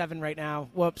 1-7 right now.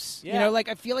 Whoops. Yeah. Like,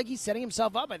 I feel like he's setting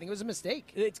himself up. I think it was a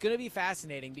mistake. It's going to be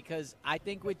fascinating because I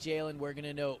think with Jalen, we're going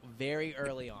to know very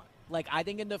early on. Like, I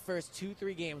think in the first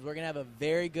 2-3 games, we're going to have a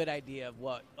very good idea of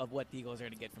what the Eagles are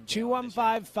going to get from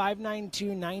Jalen.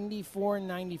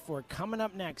 215-592-9494. Coming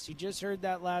up next, you just heard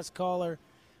that last caller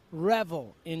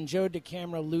revel in Joe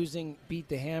DeCamara losing Beat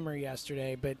the Hammer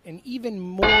yesterday, but an even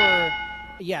more,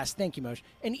 yes, thank you, Moshe,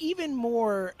 an even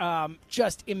more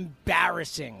just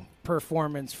embarrassing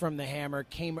performance from the Hammer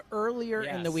came earlier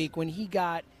in the week when he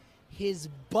got his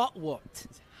butt whooped.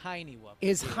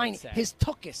 His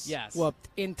tuchus whooped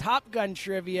in Top Gun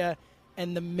trivia,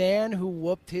 and the man who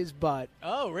whooped his butt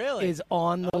is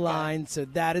on the line. So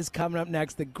that is coming up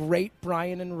next. The great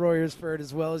Brian and Royersford,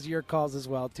 as well as your calls as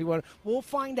well. 2-1. We'll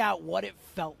find out what it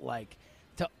felt like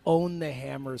to own the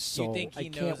Hammer's soul. You think he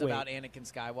knows about Anakin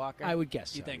Skywalker? I would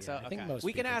guess so. You think so? I think most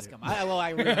we people can ask do. him. I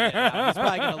really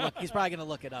can. He's probably gonna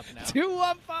look it up now.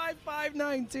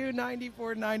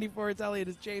 215-592-9494. It's Elliot.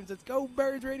 It's James. Let's go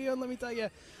Birds Radio. And let me tell you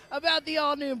about the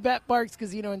all-new Bet Parks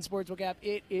Casino and Sportsbook app.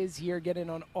 It is here. Get in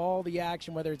on all the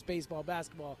action, whether it's baseball,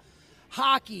 basketball,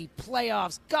 hockey,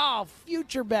 playoffs, golf,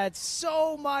 future bets,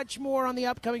 so much more on the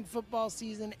upcoming football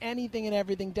season, anything and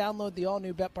everything. Download the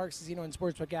all-new Bet Parks Casino and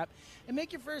Sportsbook app and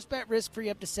make your first bet risk-free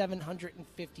up to $750.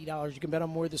 You can bet on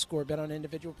more of the score, bet on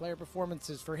individual player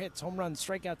performances for hits, home runs,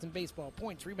 strikeouts in baseball,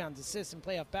 points, rebounds, assists, and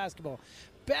playoff basketball.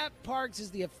 Bet Parks is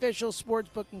the official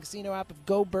sportsbook and casino app of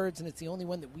Go Birds, and it's the only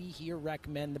one that we here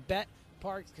recommend. The Bet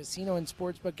Parks Casino and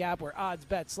Sportsbook app, where odds,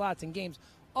 bets, slots, and games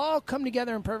all come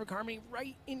together in perfect harmony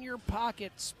right in your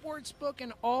pocket. Sportsbook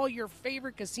and all your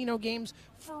favorite casino games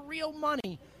for real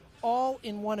money, all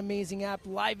in one amazing app.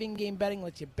 Live in-game betting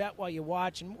lets you bet while you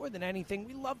watch, and more than anything,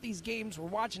 we love these games. We're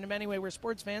watching them anyway. We're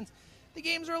sports fans. The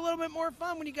games are a little bit more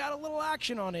fun when you got a little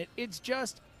action on it. It's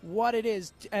just what it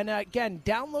is. And again,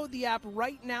 download the app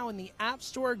right now in the App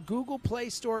Store, Google Play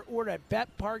Store, or at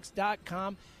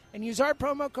betparks.com. And use our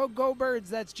promo code GOBIRDS.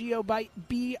 That's GOBIRDS.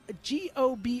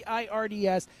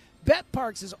 Bet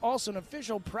Parks is also an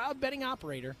official proud betting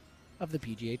operator of the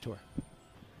PGA Tour.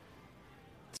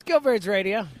 It's Go Birds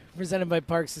Radio, presented by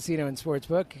Parks Casino and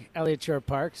Sportsbook. Elliot Shore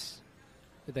Parks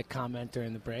with a comment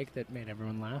during the break that made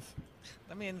everyone laugh.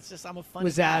 I mean, it's just, I'm a funny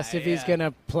Was guy, asked if he's going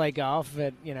to play golf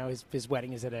at, his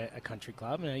wedding is at a country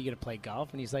club, and are you going to play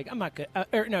golf? And he's like, I'm not good.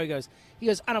 He goes,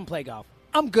 I don't play golf.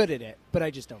 I'm good at it, but I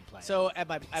just don't play. So at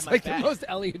my the most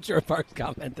Elliot Shore Parks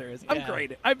comment there is. I'm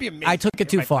great at it. I'd be amazing. I took it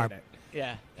too far.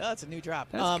 Yeah. Oh, that's a new drop.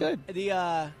 That's good.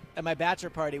 At my bachelor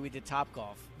party, we did Top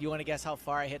Golf. You want to guess how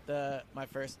far I hit my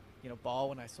first, ball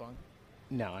when I swung?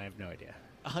 No, I have no idea.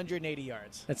 180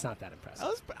 yards. That's not that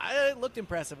impressive. I looked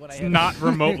impressive when I hit it. Not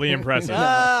remotely impressive.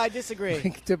 I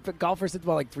disagree. Golfers hit the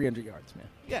ball like 300 yards, man.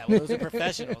 Yeah, well, those are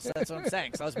professionals. That's what I'm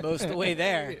saying. So I was most of the way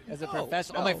there as a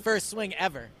professional on my first swing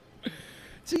ever.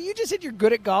 So you just said you're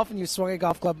good at golf and you swung a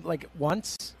golf club like one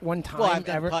time Well, I've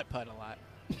done ever? putt-putt a lot.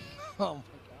 Oh,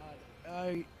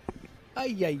 my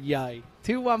God.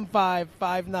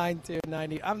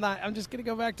 215-592-90. I'm just going to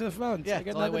go back to the phones. Yeah,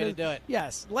 it's the only way to do it.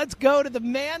 Yes. Let's go to the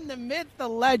man, the myth, the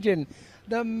legend,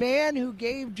 the man who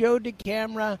gave Joe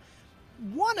DeCamara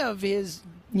one of his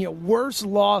worst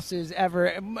losses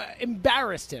ever.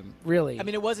 Embarrassed him, really. I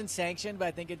mean, it wasn't sanctioned, but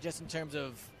I think it just in terms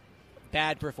of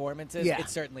bad performances,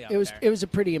 it's certainly up there. there. It was a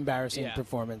pretty embarrassing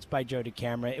performance by Joe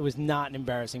DeCamara. It was not an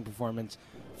embarrassing performance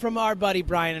from our buddy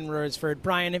Brian in Royersford.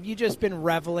 Brian, have you just been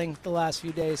reveling the last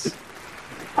few days?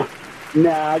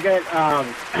 Nah, I've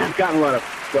gotten a lot of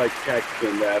texts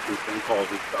and phone calls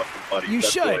and stuff from buddies. You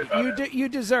That's should. really You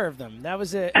deserve them. That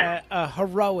was a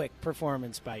heroic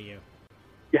performance by you.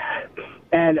 Yeah.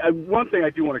 And one thing I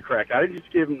do want to correct, I didn't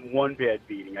just give him one bad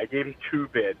beating. I gave him two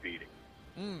bad beatings.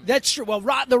 That's true. Well,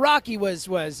 the Rocky was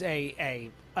a.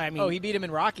 I mean, he beat him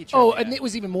in Rocky. Oh, and it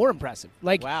was even more impressive.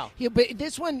 Wow. But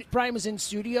this one, Brian was in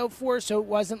studio for, so it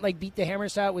wasn't like beat the hammer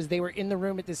style. It was they were in the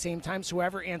room at the same time. So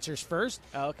whoever answers first.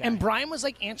 Oh, okay. And Brian was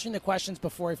answering the questions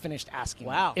before I finished asking.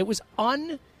 Wow. Them. It was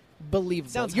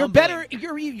unbelievable. Sounds you're humbling. better.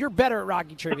 You're better at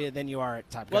Rocky trivia than you are at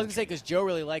Top Gun. Well, I was gonna say because Joe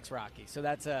really likes Rocky, so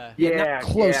that's not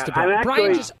close to Brian.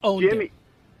 Brian just owned it.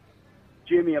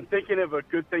 Jimmy, I'm thinking of a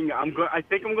good thing. I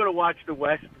think I'm going to watch the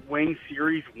West Wing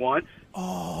series once.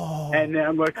 Oh. And then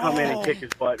I'm going to come in and kick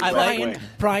his butt.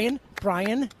 Brian,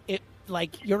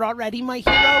 you're already my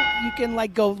hero. You can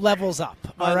go levels up.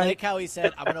 All right. I like how he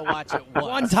said, "I'm going to watch it once."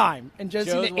 One time, and just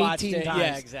Joe's 18 watched it. times.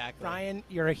 Yeah, exactly. Brian,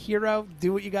 you're a hero.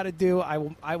 Do what you got to do. I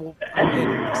will. I'm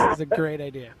in. This is a great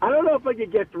idea. I don't know if I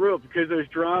could get through it because there's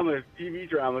dramas, TV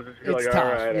dramas. It's tough. All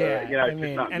right, yeah. it's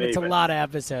just not me, it's a lot of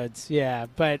episodes. Yeah,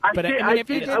 but if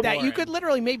you did that, you could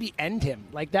literally maybe end him.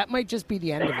 That might just be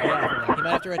the end of it. You might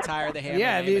have to retire the hammer.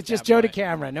 Yeah, it's just Joe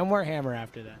DeCamara. No more hammer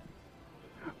after that.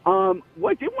 Well,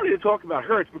 I did want to talk about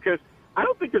Hurts because I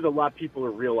don't think there's a lot people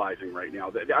are realizing right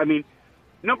now. I mean,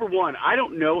 number one, I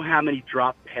don't know how many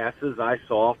drop passes I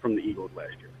saw from the Eagles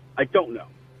last year. I don't know,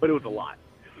 but it was a lot.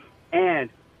 And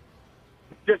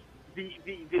just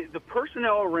the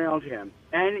personnel around him,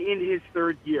 and in his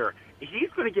third year, he's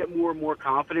going to get more and more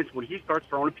confidence when he starts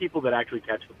throwing to people that actually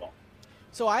catch the ball.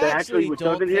 So I that actually don't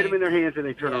doesn't hit think, them in their hands and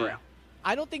they turn around.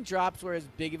 I don't think drops were as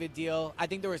big of a deal. I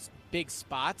think there was big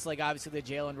spots, like obviously the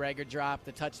Jalen Reagor drop,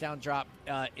 the touchdown drop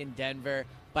in Denver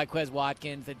by Quez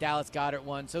Watkins, the Dallas Goedert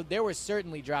one. So there were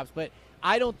certainly drops, but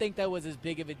I don't think that was as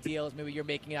big of a deal as maybe you're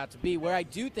making it out to be. Where I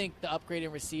do think the upgrade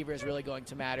in receiver is really going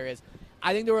to matter is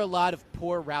I think there were a lot of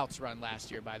poor routes run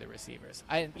last year by the receivers.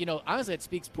 Honestly, it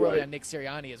speaks poorly on Nick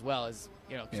Sirianni as well as,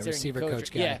 considering receiver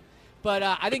coach guy. Yeah. But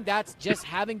I think that's just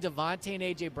having Devontae and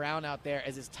A.J. Brown out there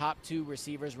as his top two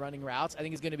receivers running routes, I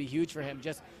think is going to be huge for him.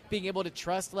 Just being able to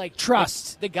trust.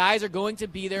 The guys are going to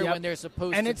be there when they're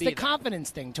supposed to be And it's the there. confidence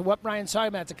thing. To what Brian's talking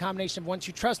about, it's a combination of once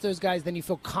you trust those guys, then you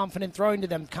feel confident throwing to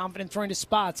them, confident throwing to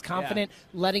spots, confident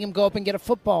letting them go up and get a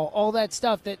football, all that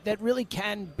stuff that really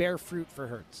can bear fruit for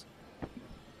Hurts.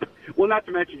 Well, not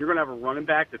to mention, you're going to have a running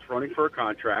back that's running for a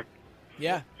contract.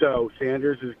 Yeah. So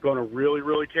Sanders is going to really,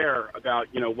 really care about,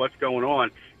 what's going on,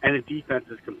 and the defense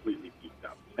is completely beat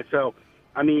up. And so,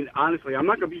 I mean, honestly, I'm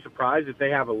not going to be surprised if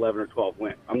they have 11 or 12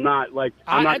 wins. I'm not going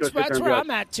to sit there That's and where be I'm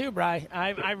at too, Bri.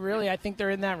 I think they're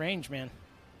in that range, man.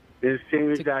 in the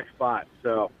same exact spot.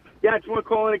 So, yeah, I just want to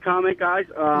call in and comment, guys.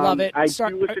 Love it. I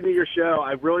do listen to your show.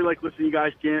 I really like listening to you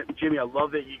guys, Jimmy. I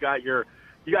love that you got your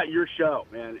show,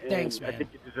 man. And Thanks, man. I think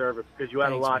you deserve it because you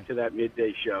add a lot to that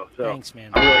midday show. So thanks,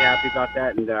 man. I'm really happy about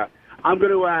that. And I'm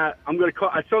gonna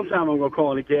call. Sometime I'm gonna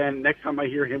call in again. Next time I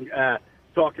hear him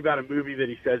talk about a movie that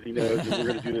he says he knows, and we're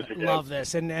gonna do this again. Love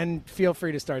this, and feel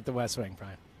free to start the West Wing,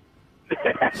 Brian.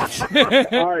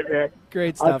 All right, man.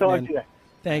 Great I'll stuff, talk man. to you.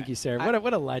 Thank you, sir.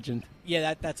 What a legend.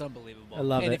 Yeah, that's unbelievable. I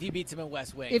love and it. if he beats him in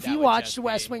West Wing, If that you would watched just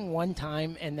West be- Wing one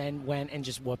time and then went and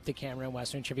just whooped the camera in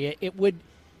West Wing trivia, it would.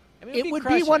 it'd be be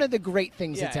crushing. one of the great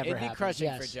things Yeah, that's ever it'd be happened. crushing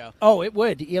yes. for Joe. Oh, it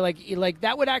would. Like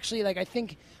that would actually I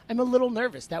think I'm a little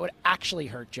nervous. That would actually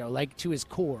hurt Joe, to his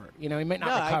core. He might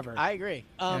not recover. I agree.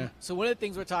 So one of the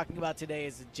things we're talking about today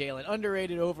is Jalen,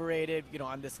 underrated, overrated,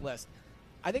 on this list.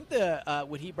 I think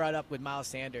what he brought up with Miles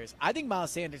Sanders, I think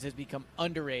Miles Sanders has become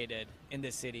underrated in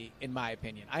this city, in my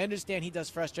opinion. I understand he does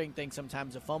frustrating things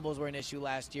sometimes. The fumbles were an issue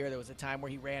last year. There was a time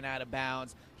where he ran out of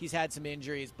bounds. He's had some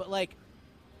injuries. But,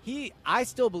 I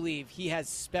still believe he has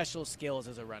special skills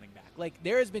as a running back. Like,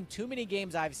 there has been too many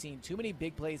games I've seen, too mmany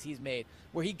big plays he's made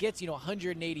where he gets,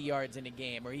 180 yards in a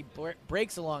game or he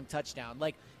breaks a long touchdown.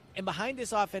 Like, and behind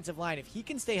this offensive line, if he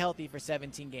can stay healthy for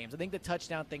 17 games, I think the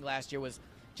touchdown thing last year was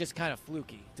just kind of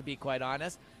fluky, to be quite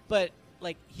honest. But,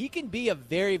 like, he can be a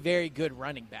very, very good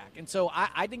running back. And so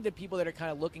I think that people that are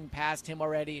kind of looking past him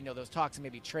already, those talks of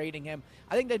maybe trading him,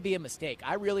 I think that'd be a mistake.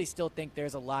 I really still think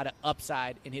there's a lot of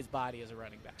upside in his body as a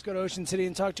running back. Let's go to Ocean City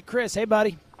and talk to Chris. Hey,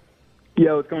 buddy.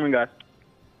 Yo, what's going on, guys?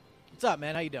 What's up,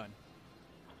 man? How you doing?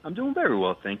 I'm doing very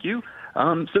well, thank you.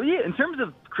 In terms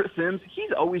of Chris Sims,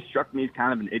 he's always struck me as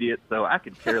kind of an idiot, so I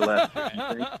could care less what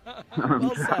you think.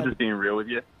 I'm just being real with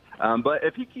you. But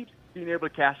if he keeps being able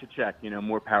to cash a check,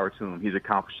 more power to him. He's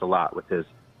accomplished a lot with his,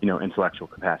 intellectual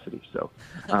capacity. So,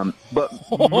 but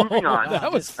moving on. That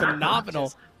was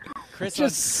phenomenal. Chris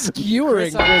just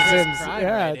skewering Chris Sims.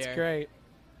 Yeah, right it's here. great.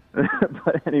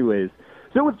 But anyways,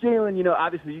 so with Jalen,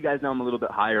 obviously you guys know I'm a little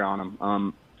bit higher on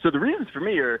him. So the reasons for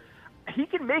me are he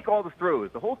can make all the throws.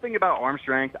 The whole thing about arm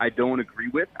strength I don't agree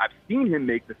with. I've seen him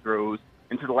make the throws,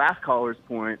 and to the last caller's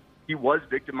point, he was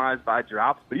victimized by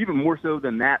drops, but even more so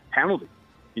than that, penalty.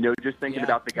 Just thinking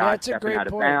about the guy stepping out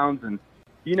of bounds and,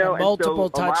 and multiple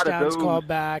touchdowns called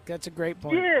back. That's a great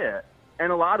point. Yeah,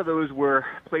 and a lot of those were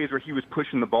plays where he was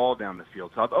pushing the ball down the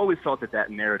field. So I've always felt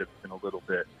that narrative has been a little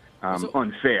bit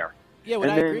unfair. Yeah, what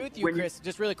and I then agree with you, Chris,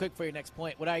 just really quick for your next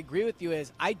point, what I agree with you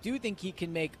is I do think he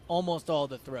can make almost all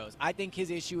the throws. I think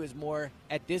his issue is more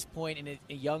at this point in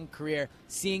a young career,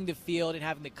 seeing the field and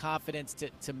having the confidence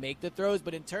to make the throws.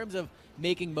 But in terms of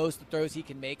making most of the throws, he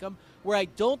can make them. Where I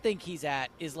don't think he's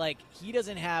at is like he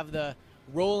doesn't have the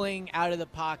rolling out of the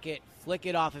pocket, flick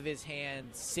it off of his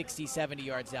hands 60, 70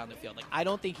 yards down the field. Like, I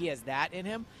don't think he has that in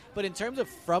him. But in terms of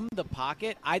from the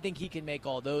pocket, I think he can make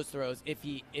all those throws if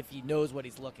he knows what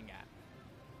he's looking at.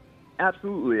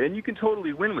 Absolutely, and you can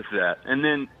totally win with that. And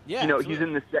then, absolutely. he's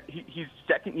in he's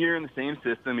second year in the same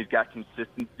system. He's got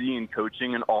consistency in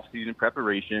coaching and off-season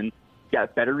preparation. He's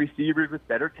got better receivers with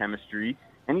better chemistry,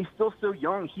 and he's still so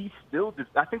young. He's still,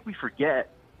 I think we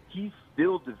forget, he's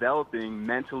still developing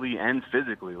mentally and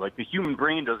physically. Like, the human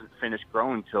brain doesn't finish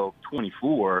growing till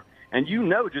 24. And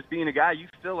just being a guy, you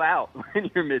fill out in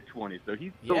your mid-20s. So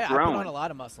he's still growing. I put on a lot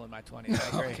of muscle in my 20s.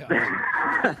 I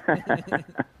agree.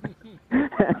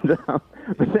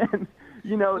 But then,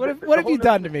 What have you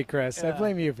done to me, Chris? I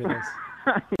blame you for this.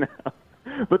 I know.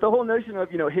 But the whole notion of,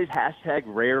 his hashtag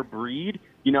rare breed,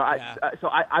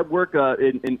 I work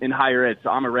in higher ed, so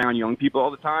I'm around young people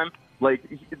all the time. Like,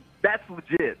 that's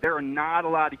legit. There are not a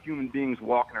lot of human beings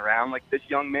walking around like this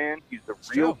young man. He's the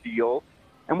real deal.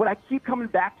 And what I keep coming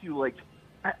back to, like,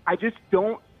 I just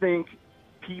don't think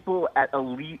people at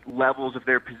elite levels of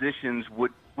their positions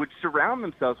would surround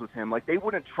themselves with him. Like, they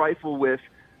wouldn't trifle with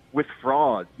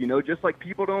frauds, just like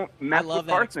people don't mess with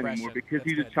Carson anymore because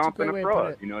he's just chomping a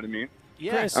fraud. You know what I mean?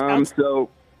 Yeah. That's where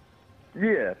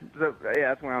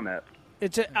I'm at.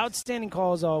 It's an outstanding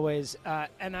call as always,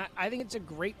 and I think it's a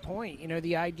great point.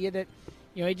 The idea that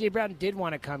A.J. Brown did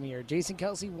want to come here, Jason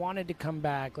Kelce wanted to come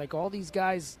back. Like, all these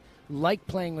guys like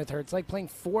playing with Hurts, like playing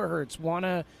for Hurts, want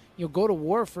to go to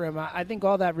war for him. I think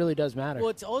all that really does matter. Well,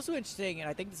 it's also interesting, and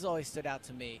I think this has always stood out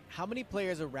to me, how many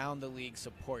players around the league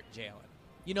support Jalen.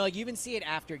 You even see it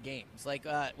after games. Like,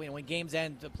 when games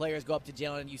end, the players go up to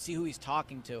Jalen, and you see who he's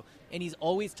talking to. And he's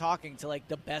always talking to, like,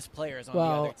 the best players on the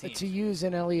other team. To use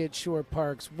an Elliott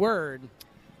Shore-Parks word,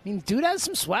 I mean, dude has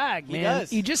some swag, man. He does.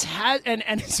 He just has, and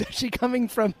especially coming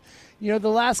from, the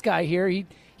last guy here, he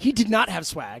did not have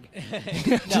swag,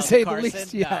 to say the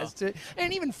least. Yes,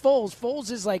 and even Foles.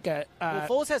 Foles is like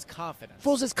Foles has confidence.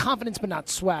 Foles has confidence, but not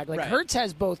swag. Like, right. Hurts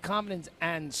has both confidence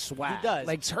and swag. He does.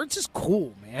 Like, Hurts is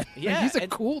cool, man. Yeah, he's a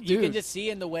cool dude. You can just see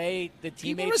in the way the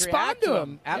teammates respond react to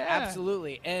him.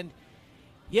 Absolutely, and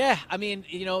yeah, I mean,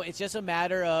 it's just a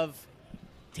matter of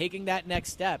taking that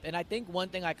next step. And I think one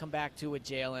thing I come back to with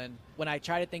Jalen, when I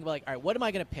try to think about, like, all right, what am I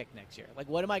going to pick next year? Like,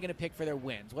 what am I going to pick for their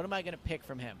wins? What am I going to pick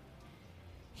from him?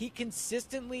 He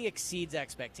consistently exceeds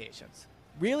expectations.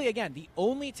 Really, again, the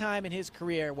only time in his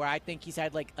career where I think he's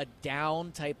had, like, a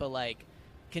down type of, like,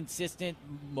 consistent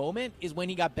moment is when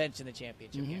he got benched in the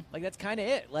championship game. Like, that's kind of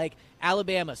it. Like,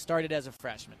 Alabama started as a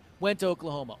freshman, went to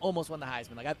Oklahoma, almost won the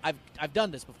Heisman. Like, I've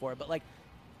done this before, but, like,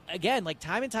 again, like,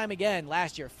 time and time again,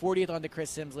 last year, 40th on the Chris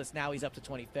Sims list, now he's up to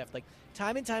 25th. Like,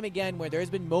 time and time again where there's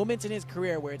been moments in his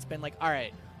career where it's been like, all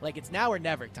right, like, it's now or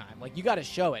never time. Like, you got to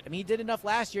show it. I mean, he did enough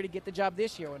last year to get the job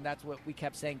this year, and that's what we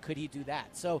kept saying, could he do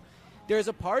that? So there's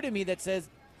a part of me that says,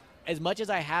 as much as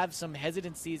I have some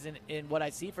hesitancies in what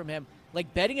I see from him,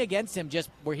 like, betting against him,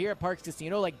 we're here at Parks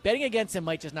Casino, like, betting against him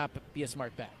might just not be a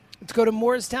smart bet. Let's go to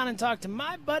Morristown and talk to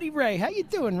my buddy Ray. How you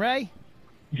doing, Ray?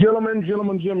 Gentlemen,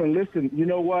 listen, you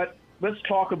know what? Let's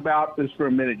talk about this for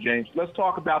a minute, James. Let's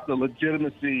talk about the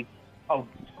legitimacy of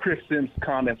Chris Sims'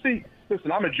 comments. See,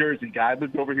 listen, I'm a Jersey guy. I've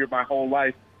lived over here my whole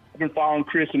life. I've been following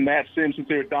Chris and Matt Sims since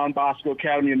they were at Don Bosco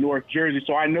Academy in North Jersey,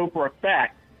 so I know for a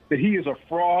fact that he is a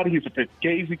fraud. He's a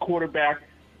fugazi quarterback.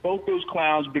 Both those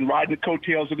clowns have been riding the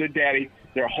coattails of their daddy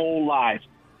their whole lives.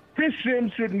 Chris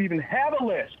Sims shouldn't even have a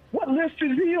list. What list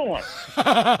is he on?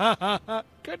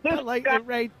 Good. I like it,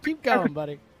 Ray. Keep going,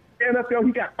 buddy. NFL,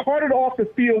 he got carted off the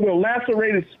field with a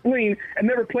lacerated spleen and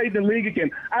never played in the league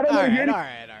again. I don't know. All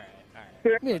right.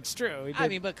 I mean, it's true. I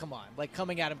mean, but come on. Like,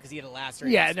 coming at him because he had a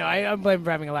lacerated Yeah, spleen. no, I'm blaming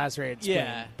for having a lacerated spleen.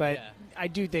 Yeah, But yeah. I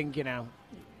do think,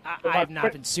 I've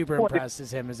not been super impressed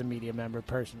as him as a media member,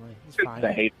 personally. He's fine.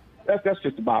 A hater. That's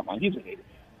just the bottom line. He's a hater.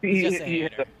 He's just a He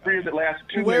had hater. a career that lasted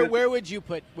 2 minutes. Where would you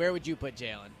put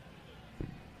Jalen?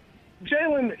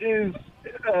 Jalen is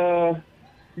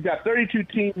you got 32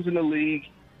 teams in the league.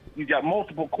 You got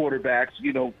multiple quarterbacks,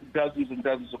 dozens and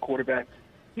dozens of quarterbacks.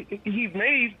 He's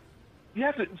made – you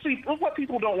have to – see, what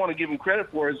people don't want to give him credit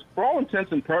for is, for all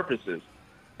intents and purposes,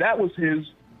 that was his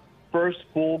first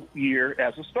full year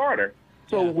as a starter.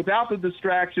 So without the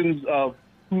distractions of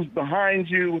who's behind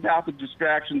you, without the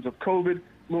distractions of COVID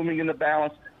looming in the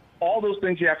balance, all those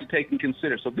things you have to take and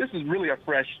consider. So this is really a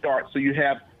fresh start. So you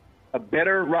have a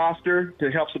better roster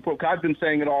to help support. I've been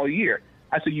saying it all year.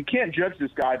 I said you can't judge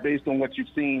this guy based on what you've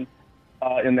seen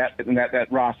in that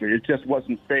roster. It just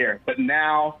wasn't fair. But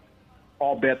now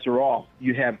all bets are off.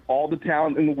 You have all the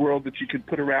talent in the world that you could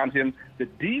put around him. The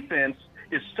defense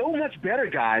is so much better,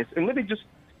 guys. And let me just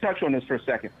touch on this for a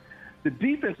second. The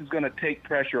defense is going to take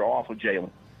pressure off of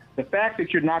Jalen. The fact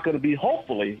that you're not going to be,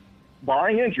 hopefully,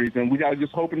 barring injuries, and we got to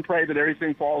just hope and pray that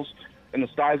everything falls and the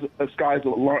skies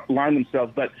will line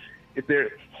themselves. But if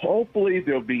hopefully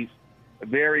there'll be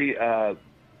very, there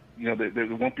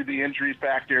won't be the injury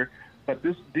factor. But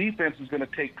this defense is going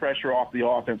to take pressure off the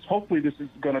offense. Hopefully this is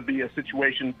going to be a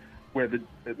situation where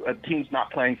a team's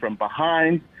not playing from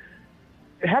behind.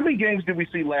 How many games did we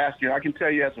see last year? I can tell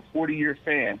you as a 40-year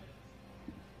fan,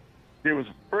 there was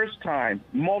the first time,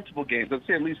 multiple games, let's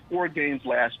say at least 4 games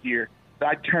last year, that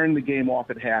I turned the game off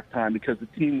at halftime because the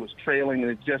team was trailing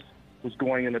and it just was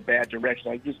going in a bad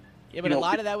direction. A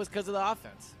lot of that was because of the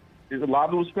offense. A lot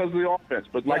of it was because of the offense.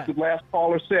 But like the last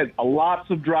caller said, lots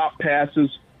of drop passes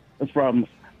from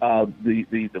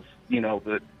the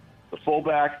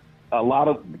fullback, a lot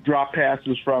of drop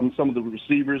passes from some of the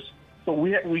receivers. So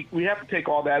we have to take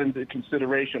all that into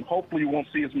consideration. Hopefully you won't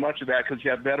see as much of that because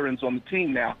you have veterans on the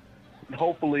team now. And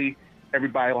hopefully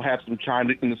everybody will have some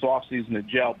time in this offseason to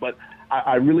gel. But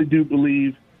I really do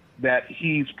believe that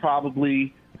he's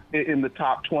probably in the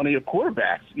top 20 of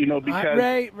quarterbacks, because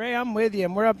Ray, I'm with you,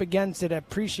 and we're up against it. I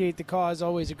appreciate the call. It's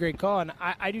always a great call, and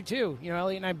I do too.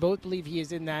 Elliot and I both believe he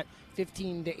is in that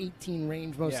 15 to 18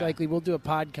 range, most likely. We'll do a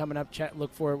pod coming up,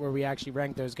 look for it, where we actually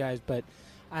rank those guys. And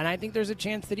I think there's a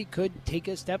chance that he could take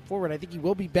a step forward. I think he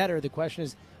will be better. The question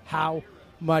is how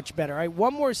much better. All right,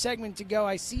 one more segment to go.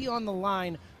 I see on the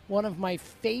line one of my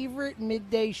favorite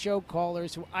midday show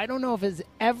callers who I don't know if has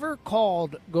ever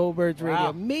called Go Birds Radio.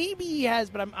 Wow. Maybe he has,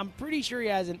 but I'm pretty sure he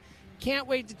hasn't. Can't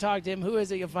wait to talk to him. Who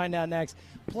is it? You'll find out next.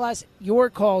 Plus, your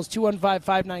calls,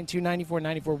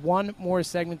 215-592-9494. One more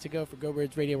segment to go for Go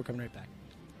Birds Radio. We're coming right back.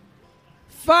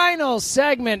 Final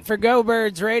segment for Go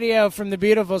Birds Radio from the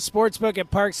beautiful Sportsbook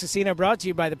at Parks Casino, brought to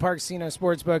you by the Parks Casino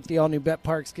Sportsbook. The all-new Bet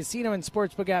Parks Casino and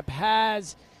Sportsbook app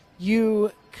has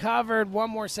you covered. One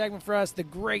more segment for us. The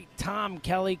great Tom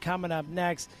Kelly coming up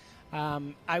next.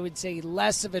 I would say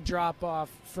less of a drop-off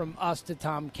from us to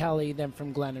Tom Kelly than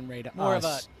from Glenn and Ray to More us.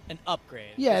 of an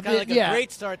upgrade. Yeah, It's kind of like a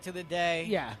great start to the day.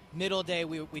 Yeah. Middle day,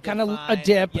 we did kind of fine. a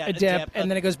dip, Yeah,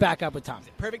 and then it goes back up with Tom.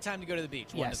 Perfect time to go to the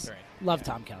beach. 1 to 3. Love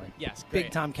Tom Kelly. Yes, big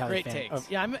great. Tom Kelly Great fan. takes.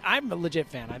 I'm a legit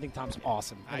fan. I think Tom's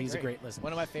awesome. He's a agree. great listener.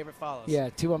 One of my favorite follows. Yeah,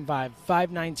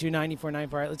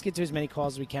 215-592-9494. All right, let's get to as many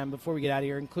calls as we can before we get out of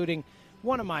here, including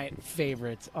one of my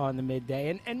favorites on the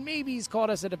midday. And maybe he's called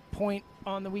us at a point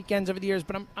on the weekends over the years,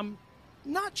 but I'm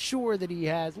not sure that he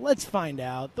has. Let's find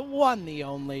out. The one, the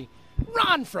only,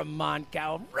 Ron from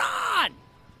Montgow. Ron!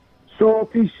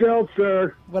 Salty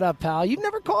seltzer. What up, pal? You've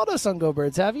never called us on Go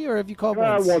Birds, have you? Or have you called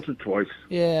once? Once or twice.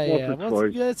 Yeah, Once yeah. or Well,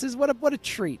 twice. this is what a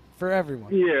treat for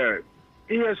everyone. Yeah.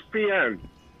 ESPN.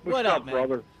 What's What up, up, man?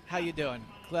 brother? How you doing?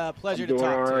 Pleasure I'm to doing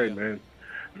talk all to right, you. man.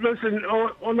 Listen,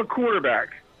 on the quarterback,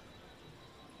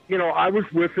 I was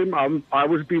with him. I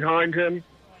was behind him.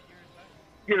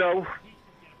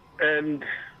 And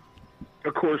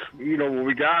of course, what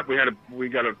we got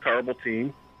a terrible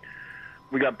team.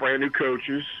 We got brand new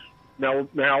coaches. Now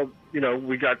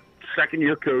we got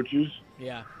second-year coaches.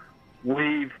 Yeah.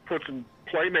 We've put some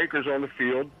playmakers on the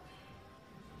field.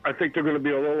 I think they're going to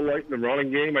be a little light in the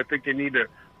running game. I think they need to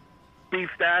beef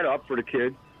that up for the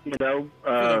kid. You know,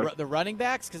 the running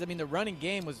backs, because I mean the running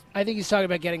game was. I think he's talking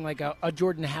about getting like a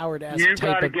Jordan Howard-esque type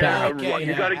gotta of back.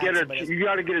 You got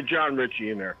to get a John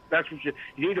Ritchie in there. That's what you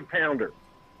need. A pounder.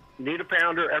 You need a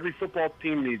pounder. Every football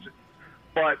team needs it.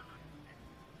 But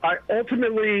I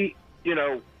ultimately, you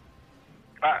know,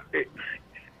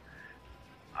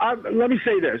 let me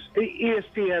say this: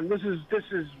 ESPN. This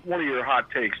is one of your hot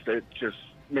takes that just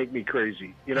make me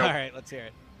crazy. You know. All right, let's hear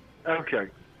it. Okay.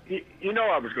 You know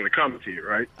I was going to come to you,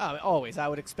 right? Oh, always. I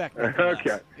would expect that.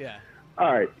 Okay. Yeah.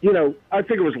 All right. You know, I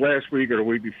think it was last week or the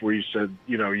week before you said,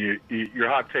 you know, your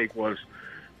hot take was,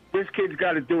 this kid's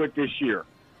got to do it this year.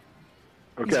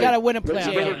 Okay. He's got to win a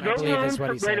playoff There's game, no I believe is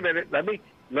what he said. Wait a minute. Let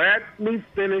me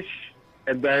finish,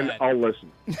 and then I'll listen.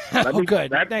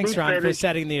 Good. Thanks, Ron, for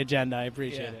setting the agenda. I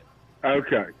appreciate it.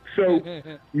 Okay. So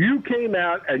you came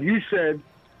out and you said,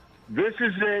 this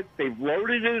is it. They've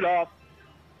loaded it up.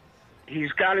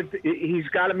 He's got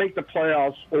to make the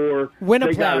playoffs or win a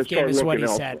playoff game is what he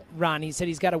said. Ron, he said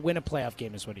he's got to win a playoff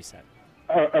game is what he said.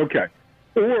 Okay.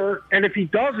 And if he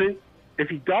doesn't,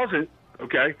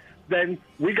 okay, then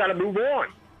we got to move on.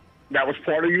 That was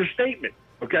part of your statement,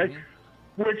 okay?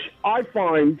 Mm-hmm. Which I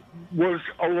find was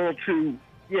a little too,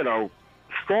 you know,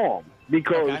 strong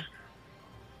because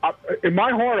in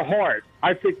my heart of heart,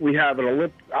 I think we have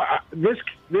an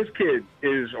this kid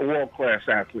is a world-class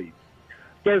athlete.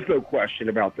 There's no question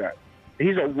about that.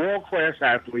 He's a world-class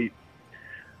athlete,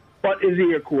 but is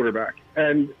he a quarterback?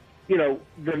 And, you know,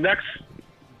 the next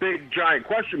big, giant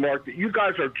question mark that you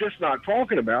guys are just not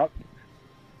talking about,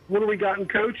 what do we got in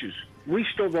coaches? We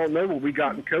still don't know what we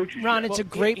got in coaches. Ron, it's a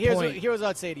great point. Here's what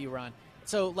I'd say to you, Ron.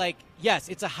 So, like, yes,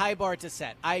 it's a high bar to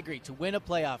set. I agree, to win a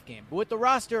playoff game. But with the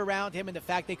roster around him and the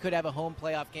fact they could have a home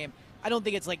playoff game, I don't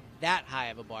think it's like that high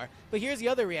of a bar. But here's the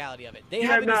other reality of it. They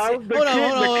have a decision.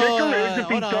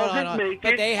 Hold on.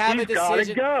 But they have a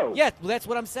decision. Go. Yes, well, that's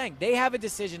what I'm saying. They have a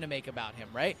decision to make about him,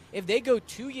 right? If they go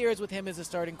 2 years with him as a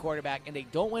starting quarterback and they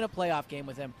don't win a playoff game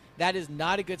with him, that is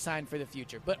not a good sign for the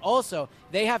future. But also,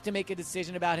 they have to make a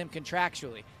decision about him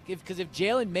contractually. Because if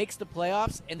Jalen makes the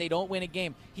playoffs and they don't win a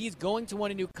game, he's going to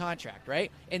want a new contract,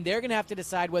 right? And they're going to have to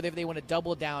decide whether they want to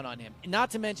double down on him.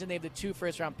 Not to mention they have the 2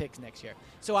 first-round picks next year.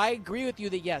 So I agree with you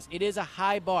that, yes, it is a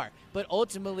high bar. But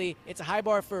ultimately, it's a high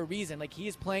bar for a reason. Like, he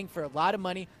is playing for a lot of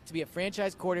money to be a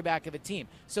franchise quarterback of a team.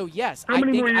 So, yes. How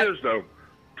many more years, though?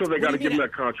 So they got to give him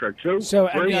that contract. So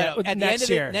at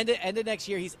the end of next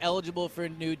year, he's eligible for a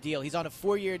new deal. He's on a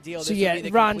 4-year deal. So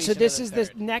Ron. So this is the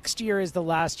next year is the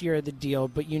last year of the deal,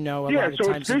 but you know a lot of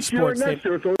times in sports,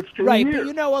 right? But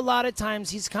you know a lot of times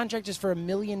his contract is for $1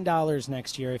 million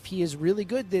next year. If he is really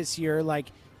good this year, like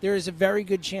there is a very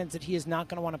good chance that he is not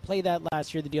going to want to play that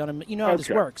last year of the deal. And you know how this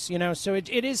works, you know. So it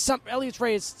is some Elliott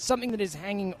Ray is something that is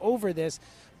hanging over this.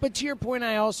 But to your point,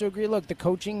 I also agree. Look, the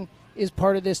coaching is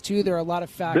part of this too. There are a lot of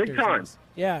factors. Big time.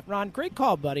 Yeah, Ron, great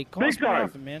call, buddy. Call us more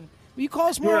often, man. Will you call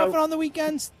us more You know- often on the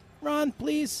weekends, Ron,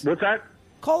 please? What's that?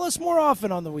 Call us more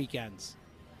often on the weekends.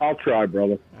 I'll try,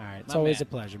 brother. All right, it's always a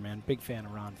pleasure, man. Big fan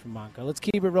of Ron from Monco. Let's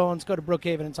keep it rolling. Let's go to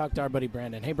Brookhaven and talk to our buddy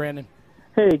Brandon. Hey, Brandon.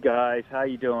 Hey guys, how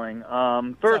you doing?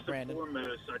 First up, and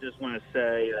foremost, I just want to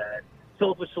say that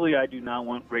selfishly, I do not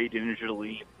want Ray Dininger to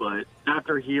leave, but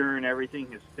after hearing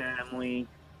everything, his family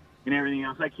and everything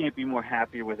else, I can't be more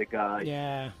happier with the guy.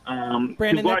 Yeah,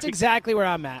 Brandon, that's exactly where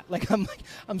I'm at.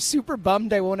 I'm super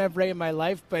bummed I won't have Ray in my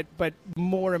life, but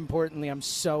more importantly, I'm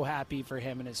so happy for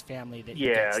him and his family that he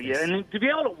gets this. and to be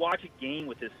able to watch a game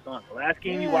with his son. The last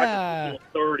game he watched was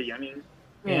 30. I mean.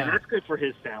 Yeah, that's good for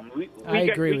his family. I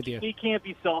agree with you. We can't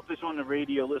be selfish on the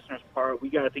radio listeners' part. We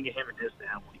got to think of him and his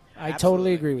family. I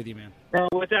totally agree with you, man.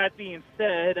 With that being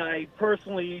said, I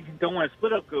personally don't want to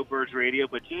split up Go Birds Radio,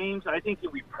 but James, I think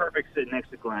you'll be perfect sitting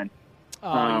next to Glenn.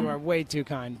 Oh, you are way too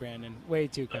kind, Brandon. Way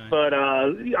too kind. But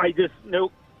I just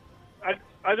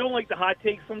I don't like the hot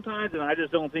takes sometimes, and I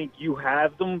just don't think you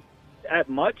have them that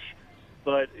much.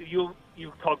 But you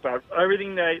talk about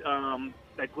everything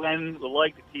that Glenn will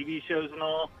like, the TV shows and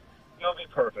all. You'll be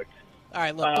perfect. All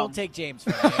right, look, don't take James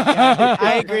from me. Yeah,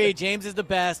 I agree. James is the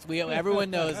best.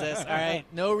 Everyone knows this. All right,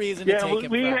 no reason to take him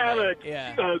from me. We have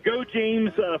a Go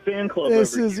James fan club.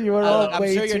 This is you're all I'm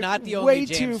way sure too, you're not the only way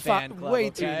James too fan club.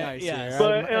 Way too okay? nice Yes. here.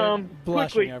 But I'm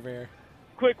blushing over here.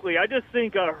 Quickly, I just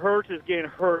think Hurts is getting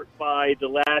hurt by the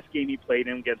last game he played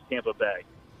in against Tampa Bay.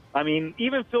 I mean,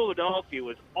 even Philadelphia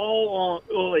was all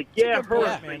on,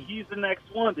 Hurts, but he's the next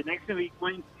one. The next time he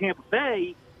went to Tampa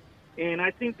Bay, and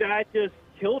I think that just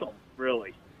killed him,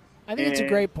 really. I think it's a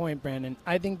great point, Brandon.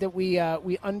 I think that we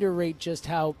underrate just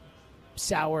how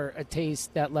sour a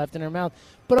taste that left in our mouth.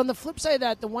 But on the flip side of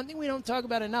that, the one thing we don't talk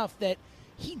about enough, that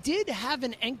he did have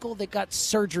an ankle that got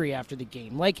surgery after the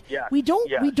game. We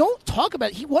don't talk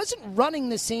about it. He wasn't running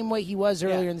the same way he was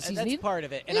earlier in the season. That's part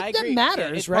of it. And I agree. That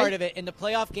matters, it's right? part of it. In the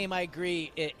playoff game, I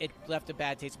agree, it left a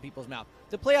bad taste in people's mouth.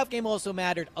 The playoff game also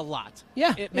mattered a lot.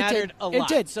 Yeah, it mattered a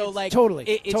lot. It did. So, totally.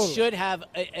 It should have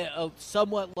a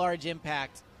somewhat large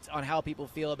impact on how people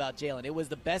feel about Jalen. It was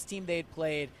the best team they had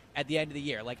played at the end of the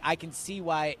year. I can see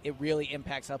why it really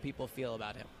impacts how people feel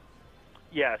about him.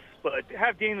 Yes, but to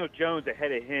have Daniel Jones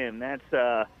ahead of him,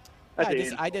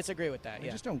 I disagree with that. I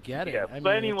just don't get it. Yeah. I mean,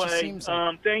 But it anyway, just seems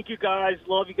like... thank you guys.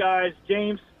 Love you guys.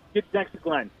 James, get next to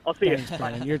Glenn. I'll see Thanks, you.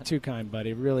 Brandon. You're too kind,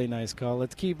 buddy. Really nice call.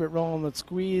 Let's keep it rolling. Let's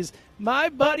squeeze my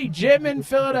buddy Jim in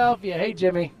Philadelphia. Hey,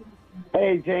 Jimmy.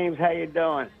 Hey, James. How you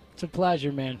doing? It's a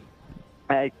pleasure, man.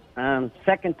 Hey,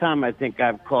 second time I think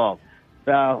I've called.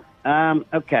 So,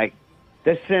 okay,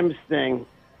 the Sims thing,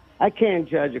 I can't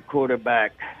judge a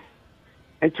quarterback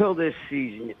until this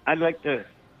season.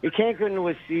 You can't go into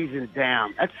a season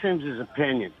down. That's Sims'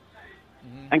 opinion.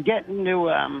 Mm-hmm. And getting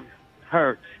to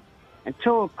Hurts,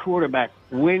 until a quarterback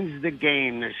wins the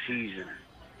game this season,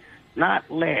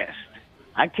 not last,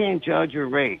 I can't judge or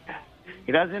rate.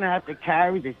 He doesn't have to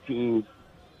carry the team,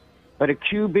 but a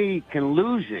QB can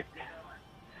lose it.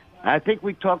 I think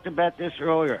we talked about this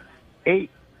earlier. 8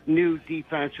 new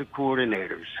defensive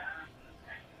coordinators.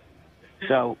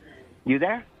 So, you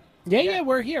there? Yeah,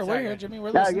 we're here. We're here, Jimmy.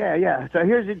 We're listening. Yeah. So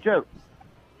here's a joke.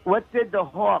 What did the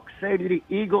Hawks say to the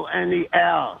Eagle and the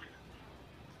Owls?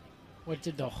 What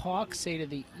did the Hawks say to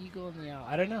the Eagle and the Owl?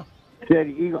 I don't know. Said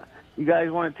the Eagle, you guys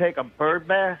want to take a bird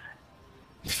bath?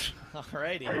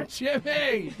 Alrighty.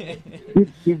 Jimmy!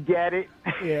 You get it?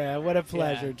 Yeah, what a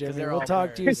pleasure, Yeah, 'cause Jimmy. they're We'll all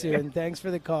talk to you birds. soon. Thanks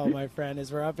for the call, my friend,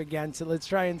 as we're up against it. Let's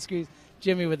try and squeeze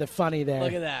Jimmy with the funny there.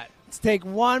 Look at that. Let's take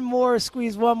one more,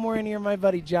 squeeze one more in here, my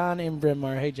buddy John in Bryn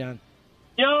Mawr. Hey, John.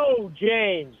 Yo,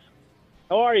 James.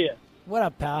 How are you? What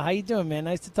up, pal? How you doing, man?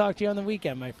 Nice to talk to you on the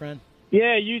weekend, my friend.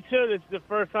 Yeah, you too. This is the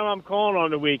first time I'm calling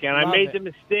on the weekend. Love I made it. the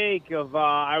mistake of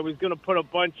I was going to put a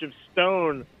bunch of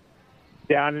stone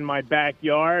down in my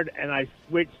backyard, and I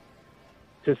switched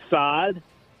to sod.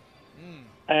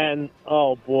 And,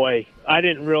 oh, boy, I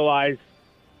didn't realize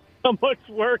how much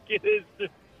work it is to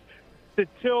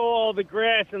till all the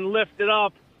grass and lift it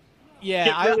up. Yeah,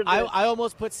 Get rid of it. I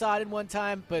almost put sod in one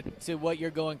time, but to what you're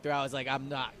going through, I was like, I'm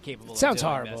not capable Sounds of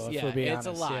doing horrible, this. if Yeah, we're being it's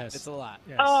honest, a lot. yes. It's a lot.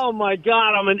 Oh, my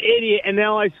God, I'm an idiot, and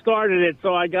now I started it,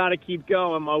 so I got to keep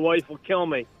going. My wife will kill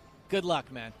me. Good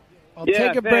luck, man. I'll Yeah,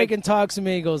 take a break thanks. and talk some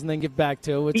Eagles and then get back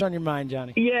to it. What's on your mind,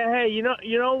 Johnny? Yeah, hey, you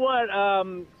know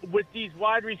what? With these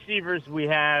wide receivers we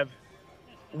have,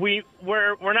 we're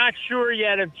not sure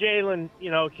yet if Jalen,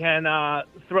 can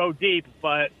throw deep,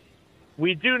 but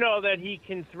we do know that he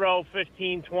can throw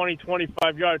 15, 20,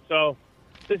 25 yards. So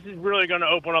this is really going to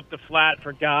open up the flat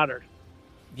for Goddard.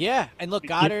 Yeah, and look,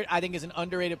 Goddard, I think, is an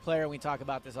underrated player when we talk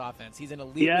about this offense. He's an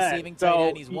elite Yeah, receiving so- tight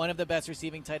end. He's one of the best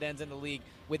receiving tight ends in the league.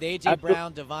 With A.J.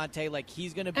 Brown, Devontae,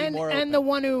 he's going to be more open. And the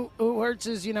one who hurts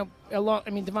is,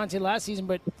 Devontae last season,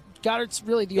 but Goddard's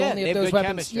really the Yeah, only they of have those good weapons.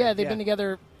 chemistry, Yeah, they've yeah. been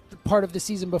together part of the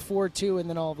season before, too, and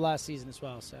then all of last season as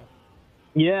well. So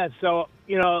Yeah, so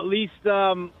at least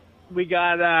we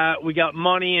got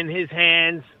money in his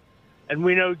hands, and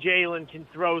we know Jalen can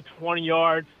throw 20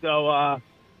 yards. So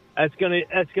that's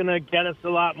gonna get us a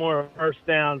lot more first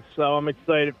downs. So I'm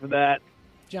excited for that.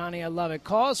 Johnny, I love it.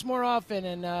 Call us more often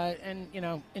and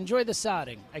enjoy the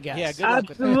sodding, I guess. Yeah, good luck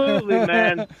with that. Absolutely,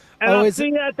 man. And Oh, I'll is see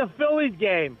you at the Phillies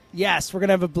game. Yes, we're going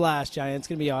to have a blast, Johnny. It's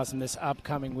going to be awesome this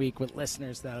upcoming week with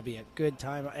listeners. That'll be a good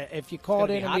time. If you called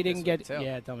gonna be in and hot we didn't this get week, too.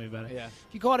 yeah, tell me about it. Yeah. If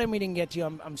you called in we didn't get to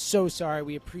you, I'm so sorry.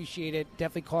 We appreciate it.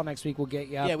 Definitely call next week. We'll get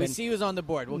you up. Yeah, we and- see who's on the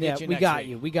board. We'll yeah, get you we next got week.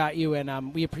 you. We got you,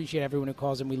 and we appreciate everyone who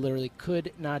calls in. We literally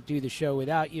could not do the show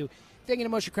without you. Thank you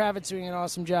to Moshe Kravitz doing an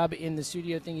awesome job in the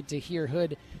studio. Thank you to Here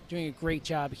Hood doing a great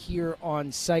job here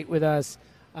on site with us.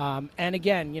 And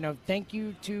again, thank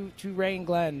you to Ray and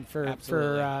Glenn for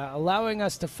allowing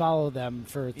us to follow them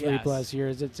for 3+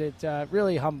 years. It's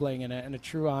really humbling and a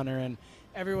true honor. And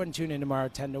everyone tune in tomorrow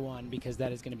 10 to 1 because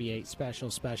that is going to be a special,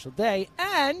 special day.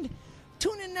 And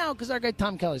tune in now because our guy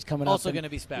Tom Kelly's coming up. Also and gonna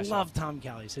be special. Love Tom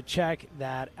Kelly, so check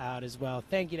that out as well.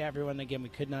 Thank you to everyone. Again, we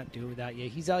could not do it without you.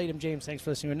 He's Elliot M. James. Thanks for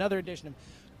listening to another edition of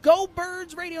Go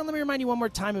Birds Radio. Let me remind you one more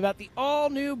time about the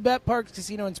all-new Bet Parks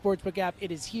Casino and Sportsbook app.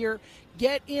 It is here.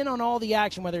 Get in on all the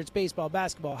action, whether it's baseball,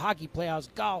 basketball, hockey, playoffs,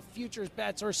 golf, futures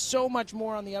bets, or so much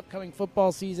more on the upcoming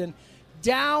football season.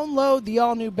 Download the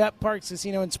all-new Bet Parks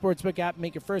Casino and Sportsbook app.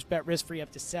 Make your first bet risk-free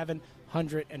up to $700.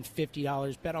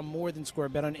 $150. Bet on more than score.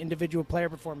 Bet on individual player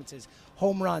performances,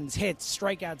 home runs, hits,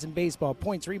 strikeouts in baseball,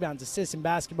 points, rebounds, assists in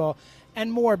basketball,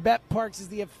 and more. BetParx is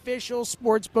the official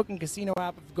sportsbook and casino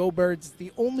app of Go Birds. It's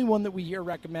the only one that we here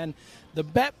recommend. The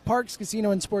BetParx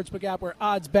casino and sportsbook app, where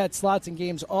odds, bets, slots, and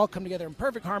games all come together in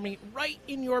perfect harmony, right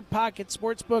in your pocket.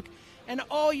 Sportsbook and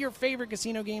all your favorite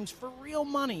casino games for real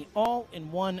money, all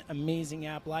in one amazing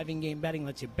app. Live in-game betting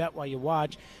lets you bet while you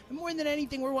watch. And more than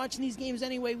anything, we're watching these games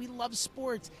anyway. We love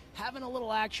sports. Having a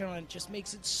little action on it just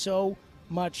makes it so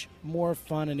much more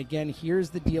fun. And again, here's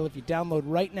the deal. If you download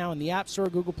right now in the App Store,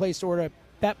 Google Play Store, at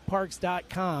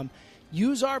betparx.com,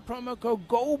 use our promo code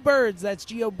GOBIRDS, that's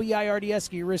GOBIRDS,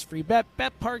 get your risk-free bet.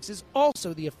 BetParx is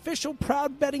also the official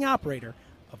proud betting operator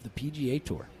of the PGA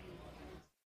Tour.